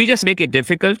 Correct. So we just make it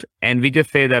difficult, and we just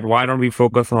say that why don't we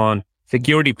focus on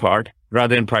security part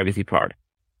rather than privacy part?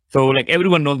 So like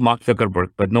everyone knows Mark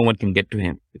Zuckerberg, but no one can get to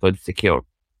him because it's secure.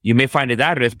 You may find his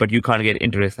address, but you can't get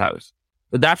into his house.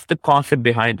 So that's the concept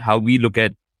behind how we look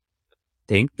at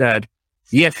things, that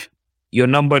yes, your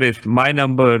number is my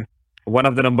number. One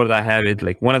of the numbers I have is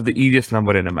like one of the easiest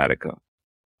number in America,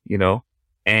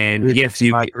 and yes,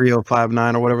 you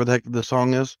 3059 or whatever the heck the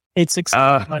song is.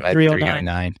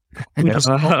 86309. We just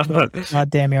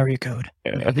goddamn area code.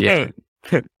 Yeah.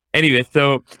 Anyway,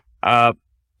 so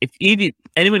it's easy.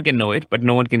 Anyone can know it, but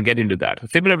no one can get into that.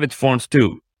 Similar with phones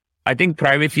too. I think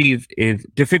privacy is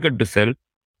difficult to sell.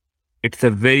 It's a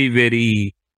very,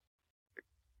 very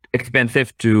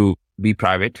expensive to be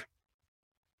private.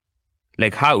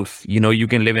 Like house, you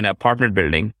can live in an apartment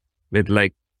building with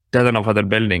like dozen of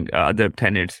other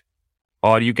tenants,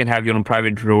 or you can have your own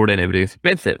private road and everything.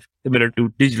 Expensive, similar to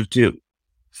digital too.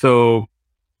 So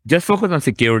just focus on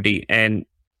security and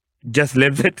just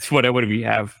live with whatever we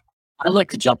have. I'd like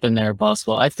to jump in there,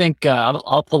 Boswell. I think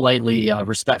I'll politely,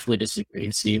 respectfully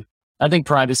disagree, Steve. I think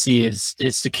privacy is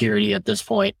security at this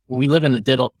point. When we live in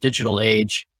the digital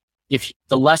age, if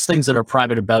the less things that are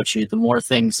private about you, the more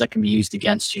things that can be used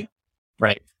against you,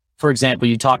 right? For example,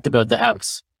 you talked about the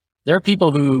house. There are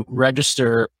people who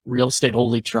register real estate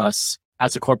holding trusts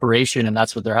as a corporation, and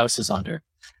that's what their house is under.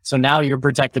 So now you're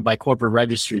protected by corporate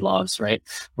registry laws, right?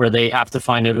 Where they have to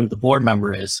find out who the board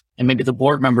member is. And maybe the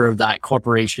board member of that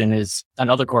corporation is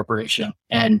another corporation.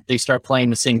 And they start playing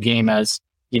the same game as,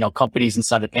 companies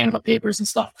inside the Panama Papers and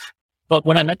stuff. But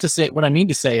what I mean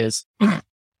to say is,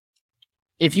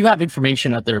 if you have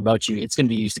information out there about you, it's going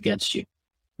to be used against you,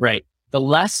 right? The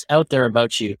less out there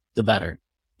about you, the better.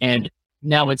 And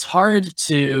now it's hard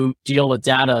to deal with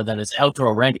data that is out there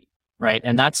already, right?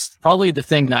 And that's probably the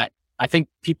thing that I think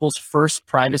people's first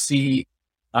privacy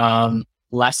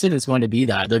lesson is going to be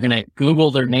that they're going to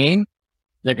Google their name.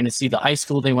 They're going to see the high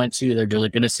school they went to. They're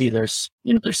going to see their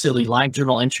silly line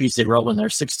journal entries they wrote when they're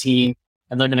 16.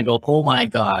 And they're going to go, oh my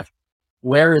God,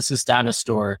 where is this data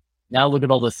stored? Now look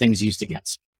at all the things used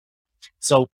against me.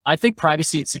 So I think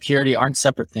privacy and security aren't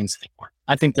separate things anymore.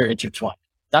 I think they're intertwined.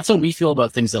 That's what we feel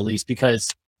about things, at least,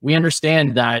 because we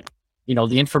understand that,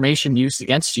 the information used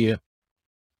against you,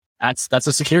 that's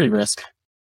a security risk.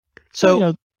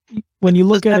 So when you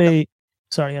look at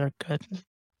sorry, go ahead.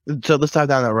 So let's dive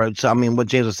down that road. So, I mean, what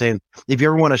James was saying, if you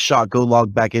ever want a shot, go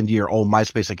log back into your old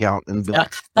MySpace account and be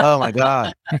like, oh my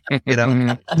God,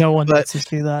 No one gets to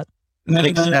see that.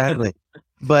 Exactly.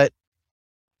 But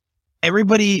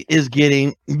everybody is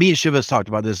getting, me and Shiva's talked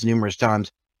about this numerous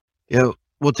times.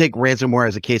 We'll take ransomware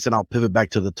as a case and I'll pivot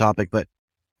back to the topic, but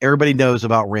everybody knows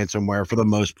about ransomware for the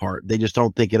most part. They just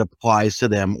don't think it applies to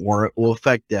them or it will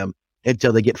affect them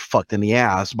until they get fucked in the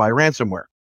ass by ransomware.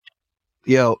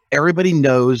 Everybody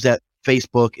knows that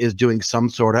Facebook is doing some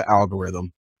sort of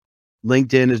algorithm.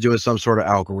 LinkedIn is doing some sort of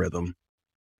algorithm.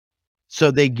 So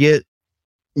they get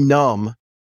numb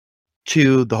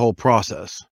to the whole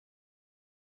process.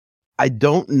 I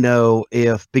don't know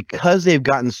if because they've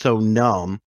gotten so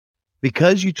numb,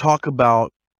 because you talk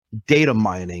about data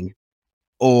mining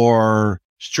or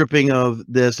stripping of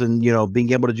this and, you know,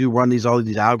 being able to run all of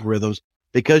these algorithms,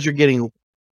 because you're getting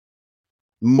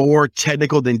more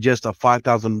technical than just a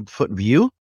 5,000 foot view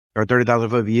or 30,000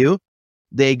 foot view,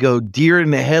 they go deer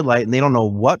in the headlight and they don't know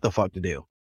what the fuck to do.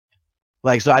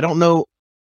 Like, so I don't know.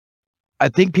 I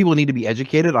think people need to be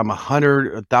educated. I'm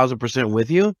 100,000%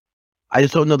 with you. I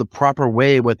just don't know the proper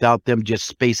way without them just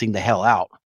spacing the hell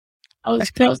out.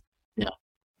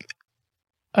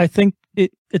 I think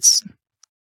it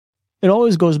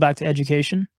always goes back to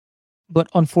education, but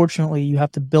unfortunately you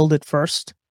have to build it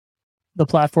first. The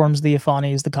platforms, the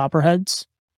Afanis, the Copperheads,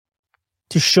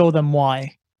 to show them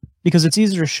why. Because it's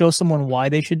easier to show someone why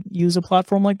they should use a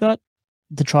platform like that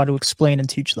to try to explain and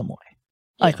teach them why.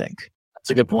 Yeah. I think. That's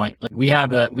a good point. Like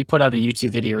we put out a YouTube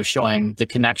video showing the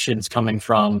connections coming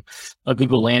from a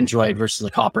Google Android versus a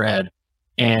Copperhead.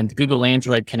 And Google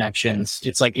Android connections,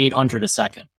 it's like 800 a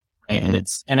second. And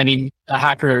I mean, a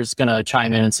hacker is going to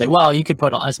chime in and say, well, you could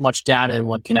put as much data in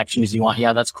one connection as you want.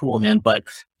 Yeah, that's cool, man. But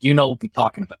you know what we're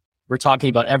talking about. We're talking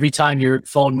about every time your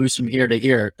phone moves from here to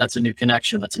here, that's a new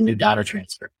connection. That's a new data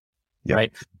transfer. Yep.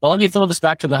 Right. Well, let me throw this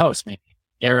back to the host, maybe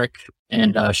Eric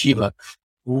and Shiva.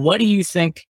 What do you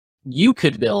think you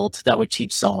could build that would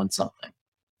teach someone something?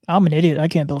 I'm an idiot. I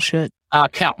can't build shit.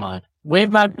 Count mine.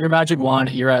 Wave your magic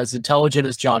wand. You're as intelligent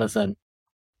as Jonathan.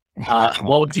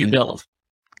 What would you build?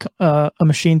 A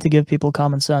machine to give people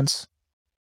common sense.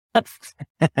 If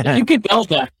you could build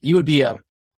that, you would be a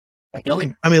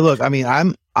billion. I mean, look, I mean,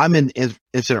 I'm in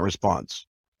incident response.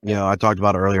 You know, I talked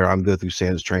about it earlier. I'm going through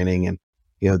SANS training, and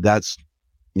you know, that's,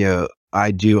 you know,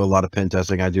 I do a lot of pen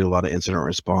testing. I do a lot of incident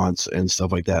response and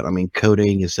stuff like that. I mean,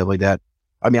 coding and stuff like that.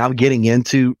 I mean, I'm getting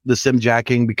into the sim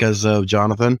jacking because of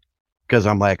Jonathan, because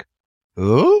I'm like,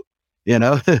 oh, you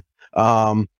know,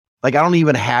 like I don't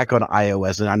even hack on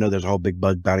iOS, and I know there's a whole big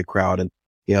bug bounty crowd, and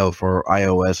you know, for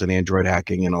iOS and Android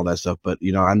hacking and all that stuff. But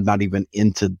you know, I'm not even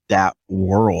into that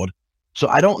world, so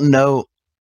I don't know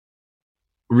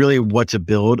really what to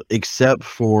build, except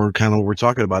for kind of what we're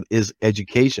talking about is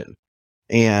education,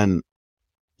 and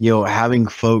you know, having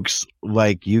folks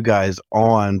like you guys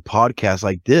on podcasts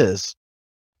like this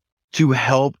to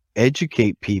help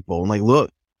educate people. And like, look,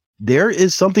 there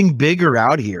is something bigger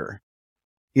out here.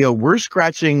 You know, we're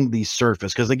scratching the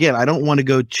surface because, again, I don't want to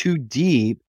go too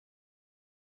deep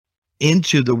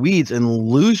into the weeds and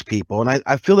lose people. And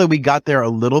I feel that we got there a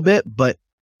little bit, but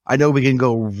I know we can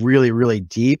go really, really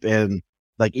deep and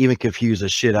like even confuse the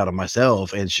shit out of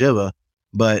myself and Shiva.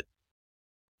 But,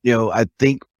 you know, I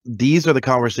think these are the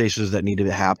conversations that need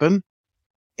to happen.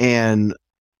 And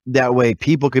that way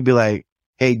people could be like,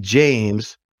 hey,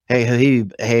 James,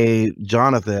 hey,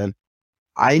 Jonathan,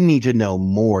 I need to know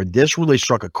more. This really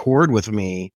struck a chord with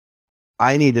me.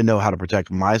 I need to know how to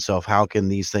protect myself. How can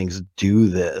these things do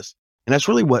this? And that's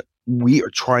really what we are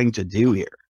trying to do here.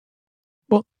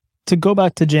 Well, to go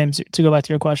back to James, to go back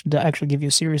to your question, to actually give you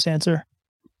a serious answer,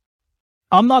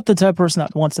 I'm not the type of person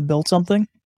that wants to build something.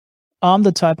 I'm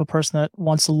the type of person that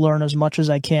wants to learn as much as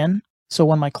I can. So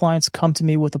when my clients come to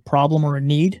me with a problem or a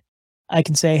need, I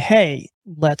can say, hey,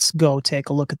 let's go take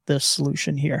a look at this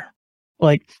solution here.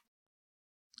 Like,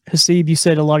 Haseeb, you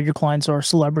said a lot of your clients are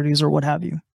celebrities or what have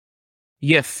you.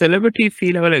 Yes, celebrity,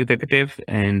 C-level executive,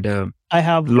 and I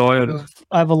have lawyer.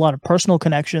 I have a lot of personal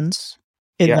connections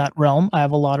in that realm. I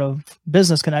have a lot of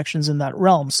business connections in that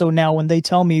realm. So now when they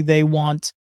tell me they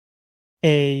want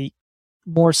a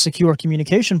more secure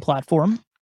communication platform,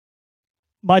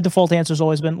 my default answer has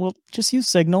always been, well, just use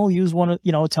Signal, use one,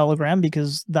 you know, Telegram,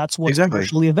 because that's what's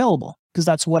commercially available. Because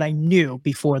that's what I knew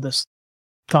before this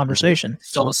conversation.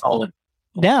 Still solid.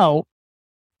 Now,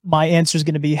 my answer is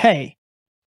going to be, hey,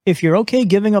 if you're okay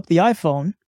giving up the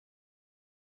iPhone,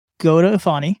 go to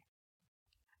Afani.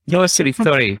 No,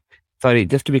 sorry.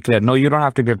 Just to be clear, no, you don't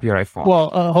have to give your iPhone. Well,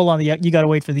 hold on. You got to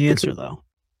wait for the answer, though.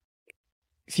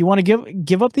 If you want to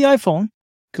give up the iPhone,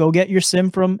 go get your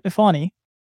SIM from Afani.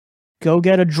 Go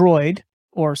get a Droid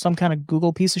or some kind of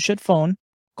Google piece of shit phone.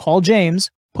 Call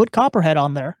James. Put Copperhead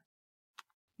on there.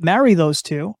 Marry those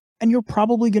two, and you're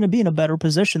probably going to be in a better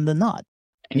position than not.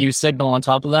 And use Signal on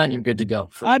top of that, and you're good to go.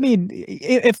 I mean,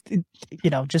 if you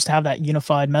know, just have that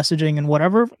unified messaging and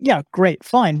whatever, yeah, great,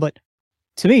 fine. But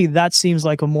to me, that seems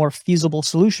like a more feasible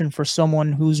solution for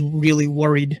someone who's really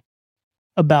worried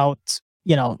about,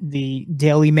 you know, the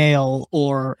Daily Mail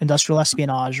or industrial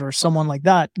espionage or someone like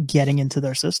that getting into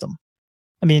their system.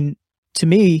 I mean, to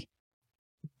me,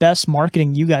 best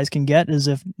marketing you guys can get is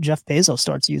if Jeff Bezos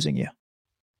starts using you.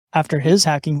 after his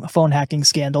phone hacking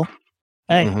scandal.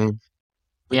 Hey, Mhm.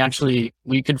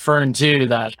 We confirmed too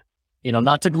that,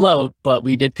 not to gloat, but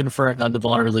we did confirm that the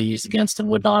vulnerability used against him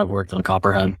would not have worked on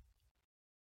Copperhead.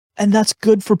 and that's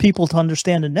good for people to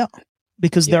understand and know,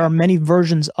 because there Yeah. are many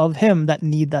versions of him that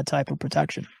need that type of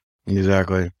protection.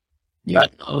 Exactly. Yeah,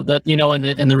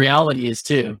 and the reality is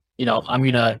too, I'm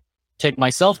going to take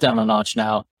myself down a notch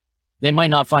now. They might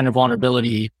not find a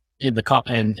vulnerability in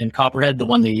in Copperhead, the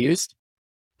one they used,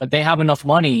 but they have enough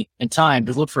money and time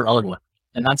to look for other one.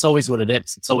 And that's always what it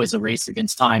is. It's always a race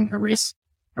against time, a race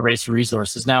for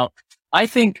resources. Now, I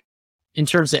think in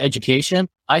terms of education,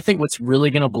 I think what's really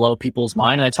going to blow people's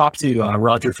mind, and I talked to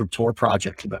Roger from Tor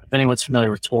Project about, if anyone's familiar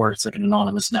with Tor, it's like an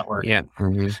anonymous network. Yeah.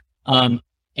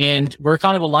 And we're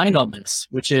kind of aligned on this,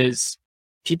 which is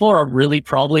people are really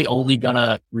probably only going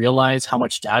to realize how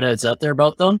much data is out there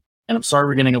about them. And I'm sorry,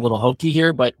 we're getting a little hokey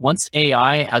here, but once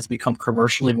AI has become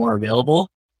commercially more available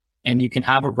and you can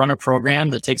run a program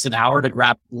that takes an hour to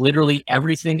grab literally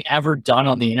everything ever done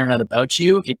on the internet about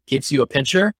you, it gives you a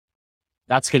picture.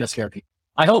 That's going to scare people.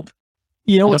 I hope.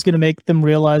 You know what's going to make them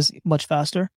realize much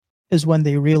faster is when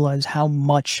they realize how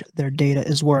much their data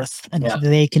is worth and if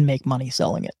they can make money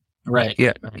selling it. Right.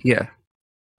 Yeah. Yeah.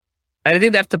 And I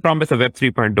think that's the promise of Web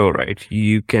 3.0, right?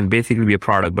 You can basically be a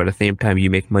product, but at the same time, you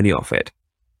make money off it.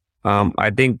 I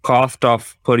think cost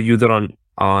of per user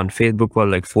on Facebook was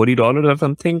like $40 or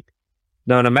something.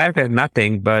 Now in America, it's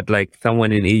nothing, but like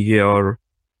someone in Asia or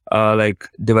like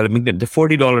developing, the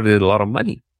 $40 is a lot of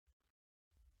money.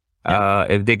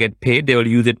 If they get paid, they will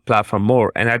use it platform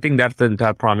more. And I think that's the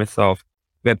entire promise of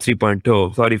Web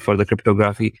 3.0. Sorry for the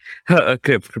cryptography,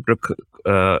 crypto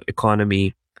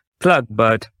economy plug,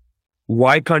 but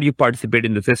why can't you participate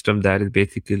in the system that is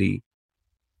basically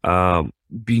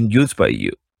being used by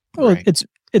you? Well, Right.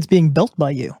 it's being built by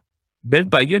you. Built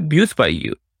by you, abused by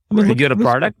you. I mean, You're a look,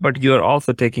 product, but you're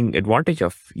also taking advantage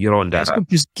of your own data. Facebook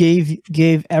just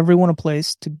gave everyone a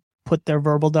place to put their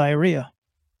verbal diarrhea.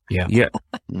 Yeah,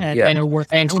 And, Yeah. and they're worth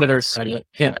And Twitter said it.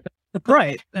 Yeah.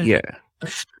 right. And yeah,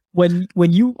 when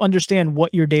you understand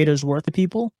what your data is worth to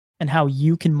people and how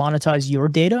you can monetize your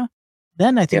data,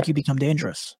 then I think you become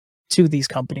dangerous to these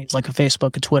companies like a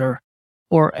Facebook, a Twitter,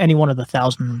 or any one of the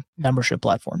 1,000 membership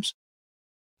platforms.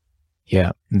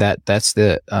 Yeah, that's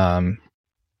the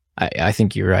I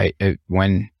think you're right.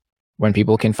 When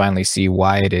people can finally see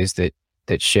why it is that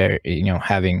share,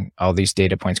 having all these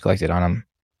data points collected on them,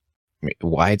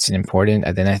 why it's important,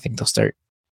 and then I think they'll start,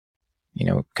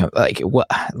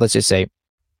 let's just say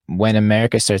when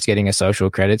America starts getting a social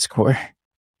credit score,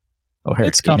 or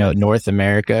It's coming. North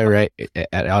America, right,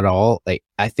 at all, like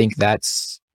I think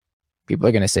that's people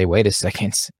are going to say, wait a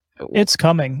second. It's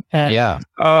coming. And Yeah.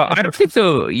 I don't think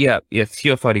so. Yeah, yes.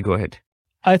 You're sorry. Go ahead.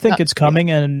 I think it's coming,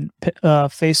 and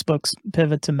Facebook's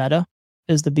pivot to Meta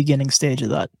is the beginning stage of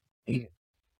that.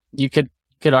 You could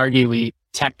argue we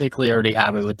technically already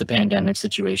have it with the pandemic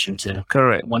situation too.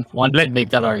 Correct. One could make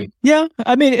that argument. Yeah,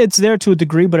 I mean it's there to a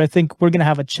degree, but I think we're gonna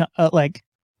have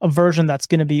a version that's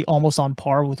gonna be almost on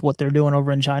par with what they're doing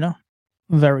over in China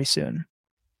very soon.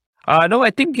 No, I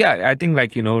think like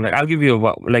I'll give you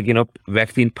a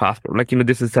vaccine passport.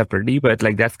 This is separately, but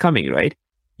like that's coming, right?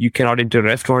 You cannot enter a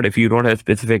restaurant if you don't have a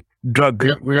specific drug.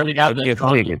 We already have Okay, that.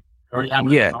 okay. We already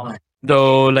have Yeah. that.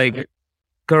 So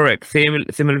correct.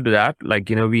 Similar to that,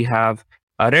 we have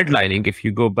a redlining. If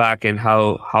you go back and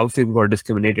how houses were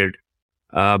discriminated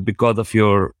because of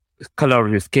your color of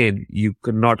your skin, you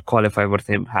could not qualify for the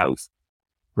same house.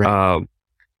 Right.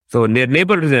 So near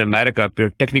neighborhoods in America,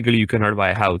 technically you cannot buy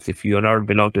a house if you do not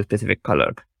belong to a specific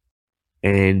color,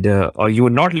 and or you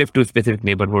would not live to specific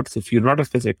neighborhoods if you're not a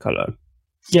specific color.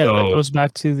 Yeah, So- that goes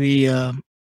back to the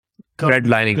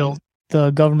Redlining.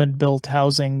 government built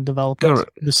housing development,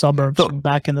 Correct. the suburbs So-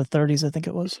 back in the 30s, I think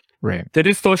it was. Right. There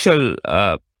is social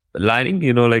lining,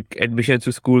 like admissions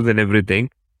to schools and everything.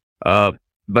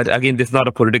 But again, this is not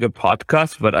a political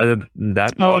podcast. But other than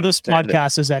that, Oh, this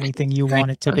podcast is anything you want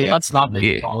it to be. Let's not make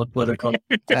Yeah. it all political.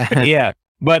 yeah.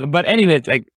 But anyways,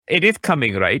 like it is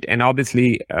coming, right? And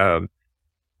obviously,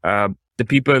 the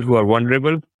people who are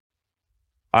vulnerable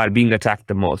are being attacked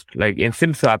the most. Like in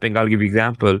SIM swapping, I'll give you an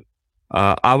example.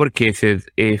 Our case is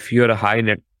if you're a high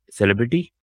net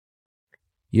celebrity,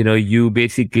 you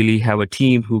basically have a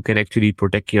team who can actually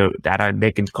protect your data and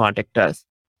they can contact us.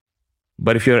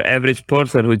 But if you're an average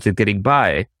person who's just getting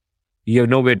by, you have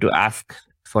nowhere to ask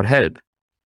for help.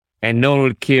 And no one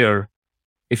will care.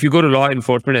 If you go to law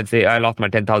enforcement and say, I lost my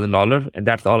 $10,000 and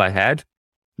that's all I had,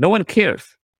 no one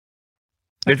cares.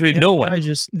 Literally no one.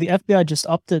 The FBI just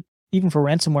upped it, even for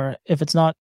ransomware. If it's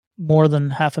not more than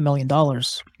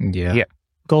 $500,000, Yeah. Yeah.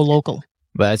 go local.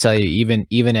 But I tell you,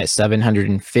 even at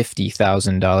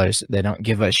 $750,000, they don't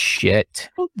give a shit.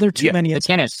 Well, there are too Yeah, many. They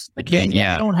can't. They can't.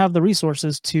 Yeah. They don't have the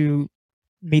resources to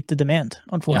meet the demand,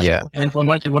 unfortunately. Yeah. And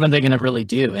what are they going to really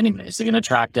do anyways? They're going to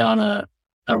track down a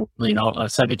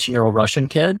 17-year-old Russian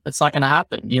kid? That's not going to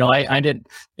happen. I did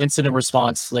incident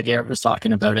response, like Eric was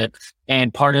talking about it.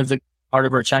 And part of our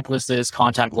checklist is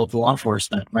contact local law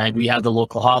enforcement, right? We have the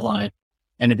local hotline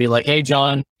and it'd be like, hey,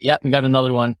 John, we got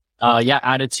another one.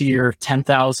 Add it to your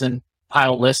 10,000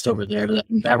 pile list over there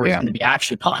that we're going to be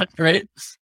action on, right?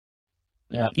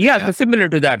 Yeah, so similar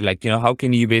to that, like, how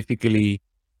can you basically,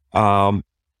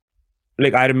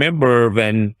 like I remember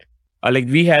when,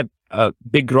 we had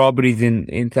big robberies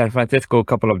in San Francisco a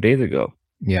couple of days ago.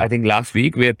 Yeah. I think last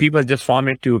week, where people just farmed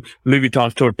into Louis Vuitton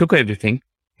store, took everything.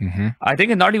 Mm-hmm. I think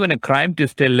it's not even a crime to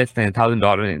steal less than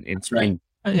 $1,000 in Spain,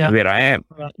 where I am.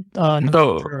 For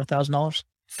 $1,000.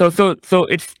 So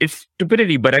it's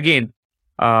stupidity. But again,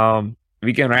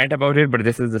 we can rant about it, but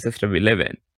this is the system we live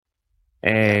in.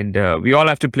 And we all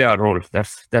have to play our roles.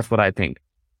 That's what I think.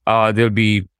 There'll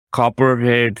be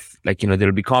copperheads,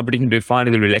 there'll be competition to find.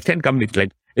 There'll be like 10 companies.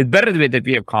 Like, it's better the way that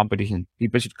we have competition.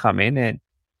 People should come in and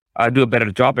do a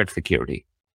better job at security.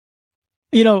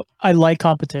 I like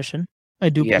competition. I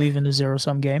do Yeah. believe in the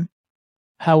zero-sum game.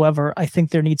 However, I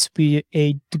think there needs to be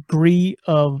a degree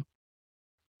of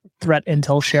threat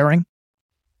intel sharing.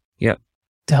 Yeah.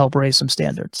 To help raise some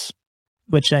standards,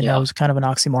 which I know is kind of an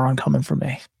oxymoron coming from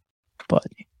me. But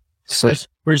So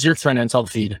Where's your threat intel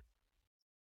feed?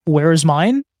 where is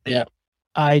mine? Yeah.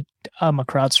 I'm a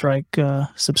CrowdStrike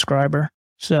subscriber,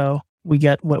 so we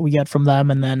get what we get from them,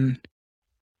 and then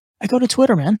I go to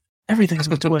Twitter, man. Everything's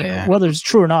with Twitter. Yeah. Whether it's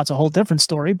true or not, it's a whole different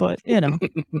story. But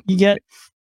you get.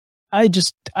 I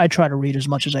try to read as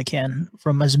much as I can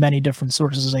from as many different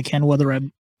sources as I can, whether I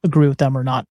agree with them or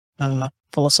not,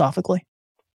 philosophically.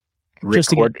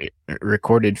 Just to get-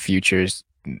 recorded futures,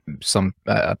 some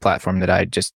platform that I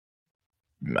just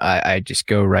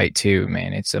go right to,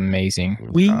 man. It's amazing.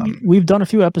 We've done a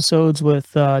few episodes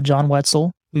with John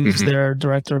Wetzel, who's Mhm. their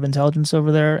director of intelligence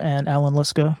over there, and Alan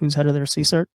Liska, who's head of their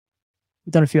CSERT.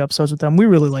 We've done a few episodes with them. We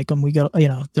really like them. We got,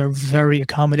 they're very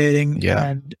accommodating,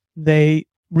 and they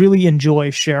really enjoy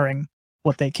sharing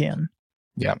what they can.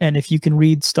 Yeah. And if you can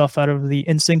read stuff out of the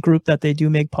Instinct group that they do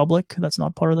make public, that's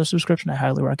not part of their subscription, I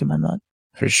highly recommend that.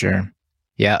 For sure.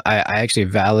 Yeah, I actually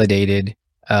validated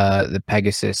the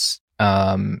Pegasus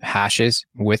hashes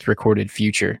with recorded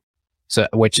future. So,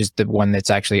 which is the one that's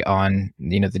actually on,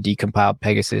 the decompiled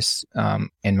Pegasus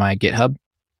in my GitHub.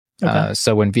 Okay.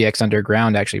 So when VX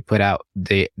Underground actually put out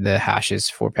the hashes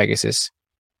for Pegasus,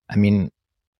 I mean,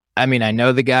 I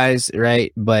know the guys,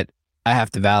 right? But I have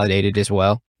to validate it as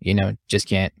well. Just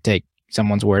can't take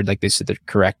someone's word like this is the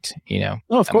correct,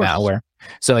 Of course. malware.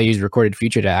 So I used recorded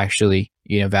future to actually,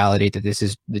 validate that this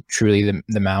is truly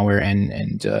the malware,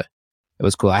 and it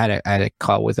was cool. I had a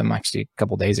call with them actually a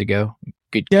couple days ago.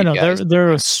 Good. Yeah, good no, guys.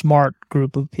 they're a smart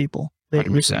group of people.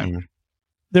 100%.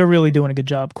 They're really doing a good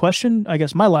job. Question, I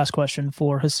guess my last question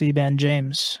for Hasib and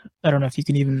James. I don't know if you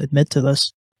can even admit to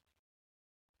this.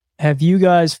 Have you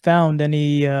guys found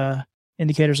any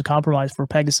indicators of compromise for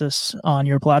Pegasus on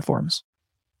your platforms?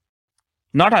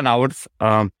 Not on ours.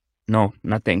 No,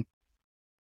 nothing.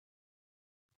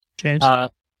 James?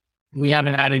 We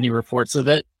haven't had any reports of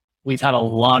it. We've had a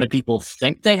lot of people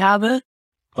think they have it,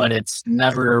 but it's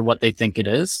never what they think it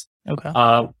is. Okay.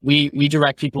 We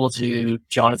direct people to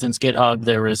Jonathan's GitHub.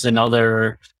 There is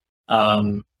another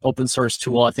open source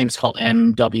tool. I think it's called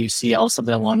MWCL,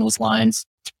 something along those lines.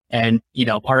 And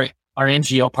our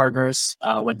NGO partners,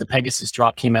 when the Pegasus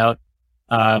drop came out,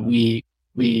 we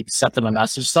sent them a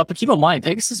message stuff. But keep in mind,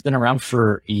 Pegasus has been around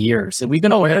for years, and we've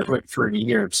been aware of it for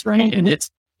years, right? And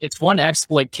it's one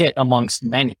exploit kit amongst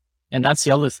many. And that's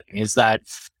the other thing is that,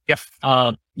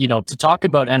 to talk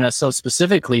about NSO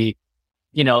specifically,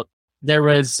 there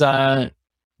was, what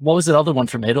was the other one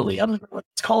from Italy? I don't know what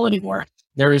it's called anymore.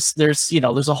 There's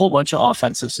a whole bunch of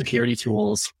offensive security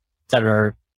tools that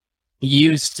are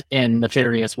used in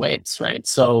nefarious ways, right?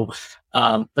 So,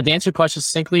 but to answer your question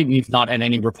succinctly, we've not had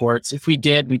any reports. If we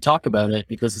did, we'd talk about it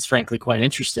because it's frankly quite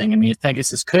interesting. I mean, if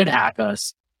Pegasus could hack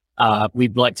us,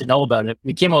 we'd like to know about it.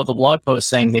 We came out with a blog post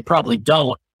saying they probably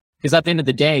don't, because at the end of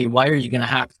the day, why are you going to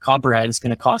hack Copperhead? It's going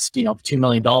to cost, $2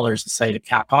 million to say to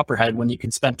hack Copperhead when you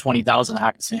can spend 20,000 to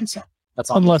hack the same stuff.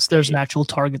 That's Unless there's an actual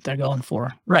target they're going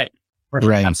for. right.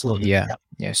 Right. Absolutely. Yeah.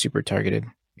 Yeah. Super targeted.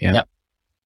 Yeah. Yep.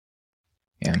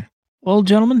 Yeah. Well,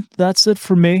 gentlemen, that's it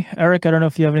for me. Eric, I don't know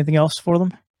if you have anything else for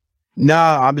them.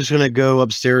 Nah, I'm just gonna go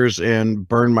upstairs and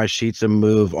burn my sheets and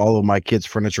move all of my kids'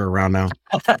 furniture around now.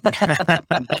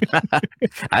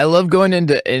 I love going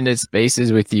into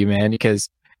spaces with you, man, because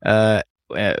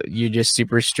you're just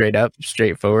super straight up,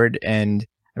 straightforward. And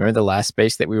I remember the last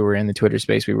space that we were in, the Twitter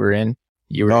space we were in.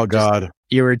 You were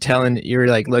you were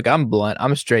like, look, I'm blunt,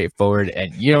 I'm straightforward,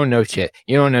 and you don't know shit.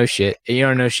 You don't know shit. You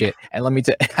don't know shit. And let me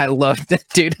tell I loved it,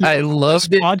 dude. I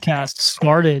loved it. Podcast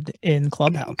started in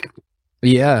Clubhouse.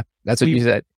 Yeah, that's what you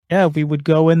said. Yeah, we would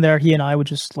go in there. He and I would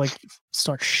just like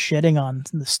start shitting on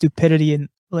the stupidity in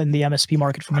the MSP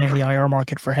market for me and the IR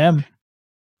market for him.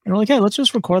 And we're like, hey, let's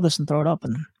just record this and throw it up.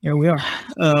 And here we are.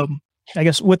 I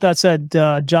guess with that said,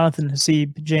 Jonathan,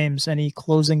 Haseeb, James, any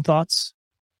closing thoughts,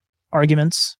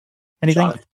 arguments,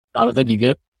 anything? Jonathan, you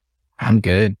good? I'm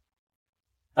good.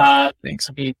 Thanks.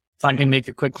 If I can make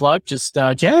a quick plug, just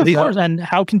Yeah, of course. And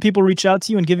how can people reach out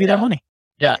to you and give you their money?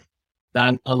 Yeah.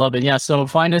 I love it. Yeah. So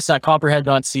find us at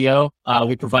copperhead.co.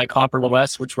 We provide Copper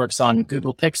OS, which works on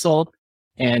Google Pixel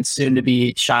and soon to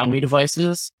be Xiaomi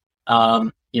devices.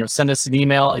 Send us an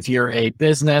email if you're a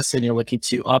business and you're looking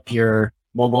to up your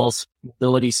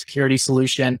mobility security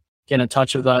solution. Get in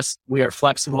touch with us. We are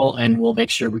flexible and we'll make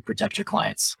sure we protect your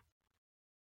clients.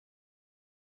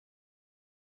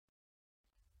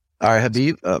 All right,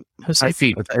 Habib.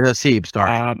 Haseeb,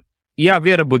 sorry. Yeah,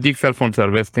 we are a boutique cell phone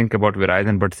service. Think about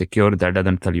Verizon, but secure. That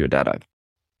doesn't sell you data.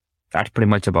 That's pretty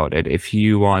much about it. If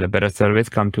you want a better service,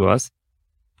 come to us.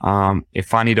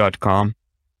 Efani.com,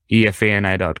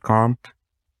 efani.com.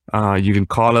 You can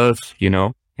call us,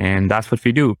 and that's what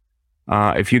we do.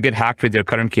 If you get hacked with your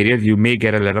current carrier, you may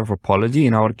get a letter of apology.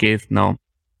 In our case, no,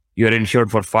 you're insured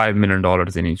for $5 million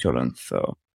in insurance.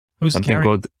 So Who's something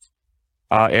carrying?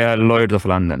 goes, Lloyd's of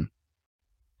London.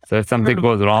 So if something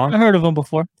goes wrong, I heard of them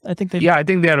before. I think I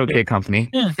think they're okay company.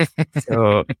 Yeah.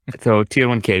 so tier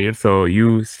 1 carrier. So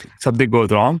something goes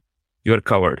wrong, you're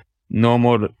covered. No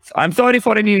more. I'm sorry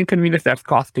for any inconvenience that's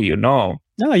cost to you. No.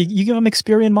 No, you give them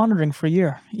Experian monitoring for a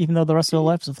year, even though the rest of their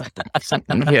lives affected.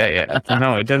 Yeah.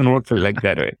 No, it doesn't work like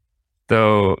that way.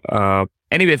 So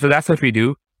anyway, so that's what we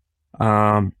do.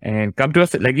 And come to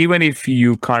us, like even if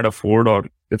you can't afford or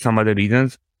there's some other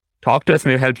reasons, talk to us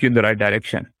and we'll help you in the right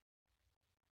direction.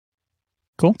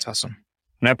 Cool. That's awesome.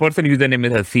 My personal username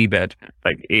is Haseeb,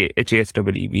 like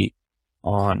HASWEB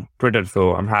on Twitter.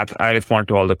 So I'm happy. I respond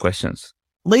to all the questions.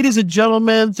 Ladies and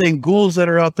gentlemen and ghouls that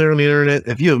are out there on the internet,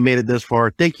 if you have made it this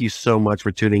far, thank you so much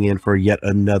for tuning in for yet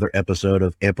another episode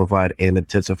of Amplified and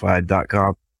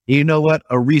Intensified.com. You know what?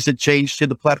 A recent change to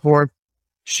the platform,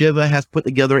 Shiva has put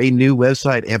together a new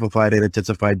website, Amplified and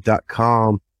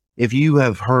Intensified.com. If you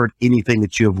have heard anything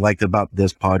that you have liked about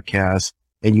this podcast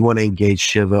and you want to engage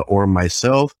Shiva or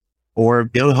myself, or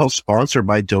be able to help sponsor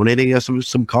by donating us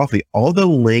some coffee, all the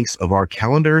links of our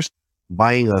calendars,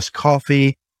 buying us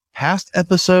coffee, past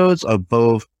episodes of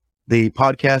both the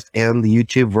podcast and the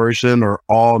YouTube version are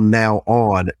all now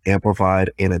on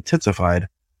Amplified and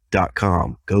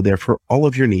Intensified.com. Go there for all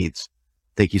of your needs.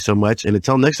 Thank you so much. And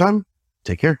until next time,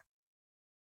 take care.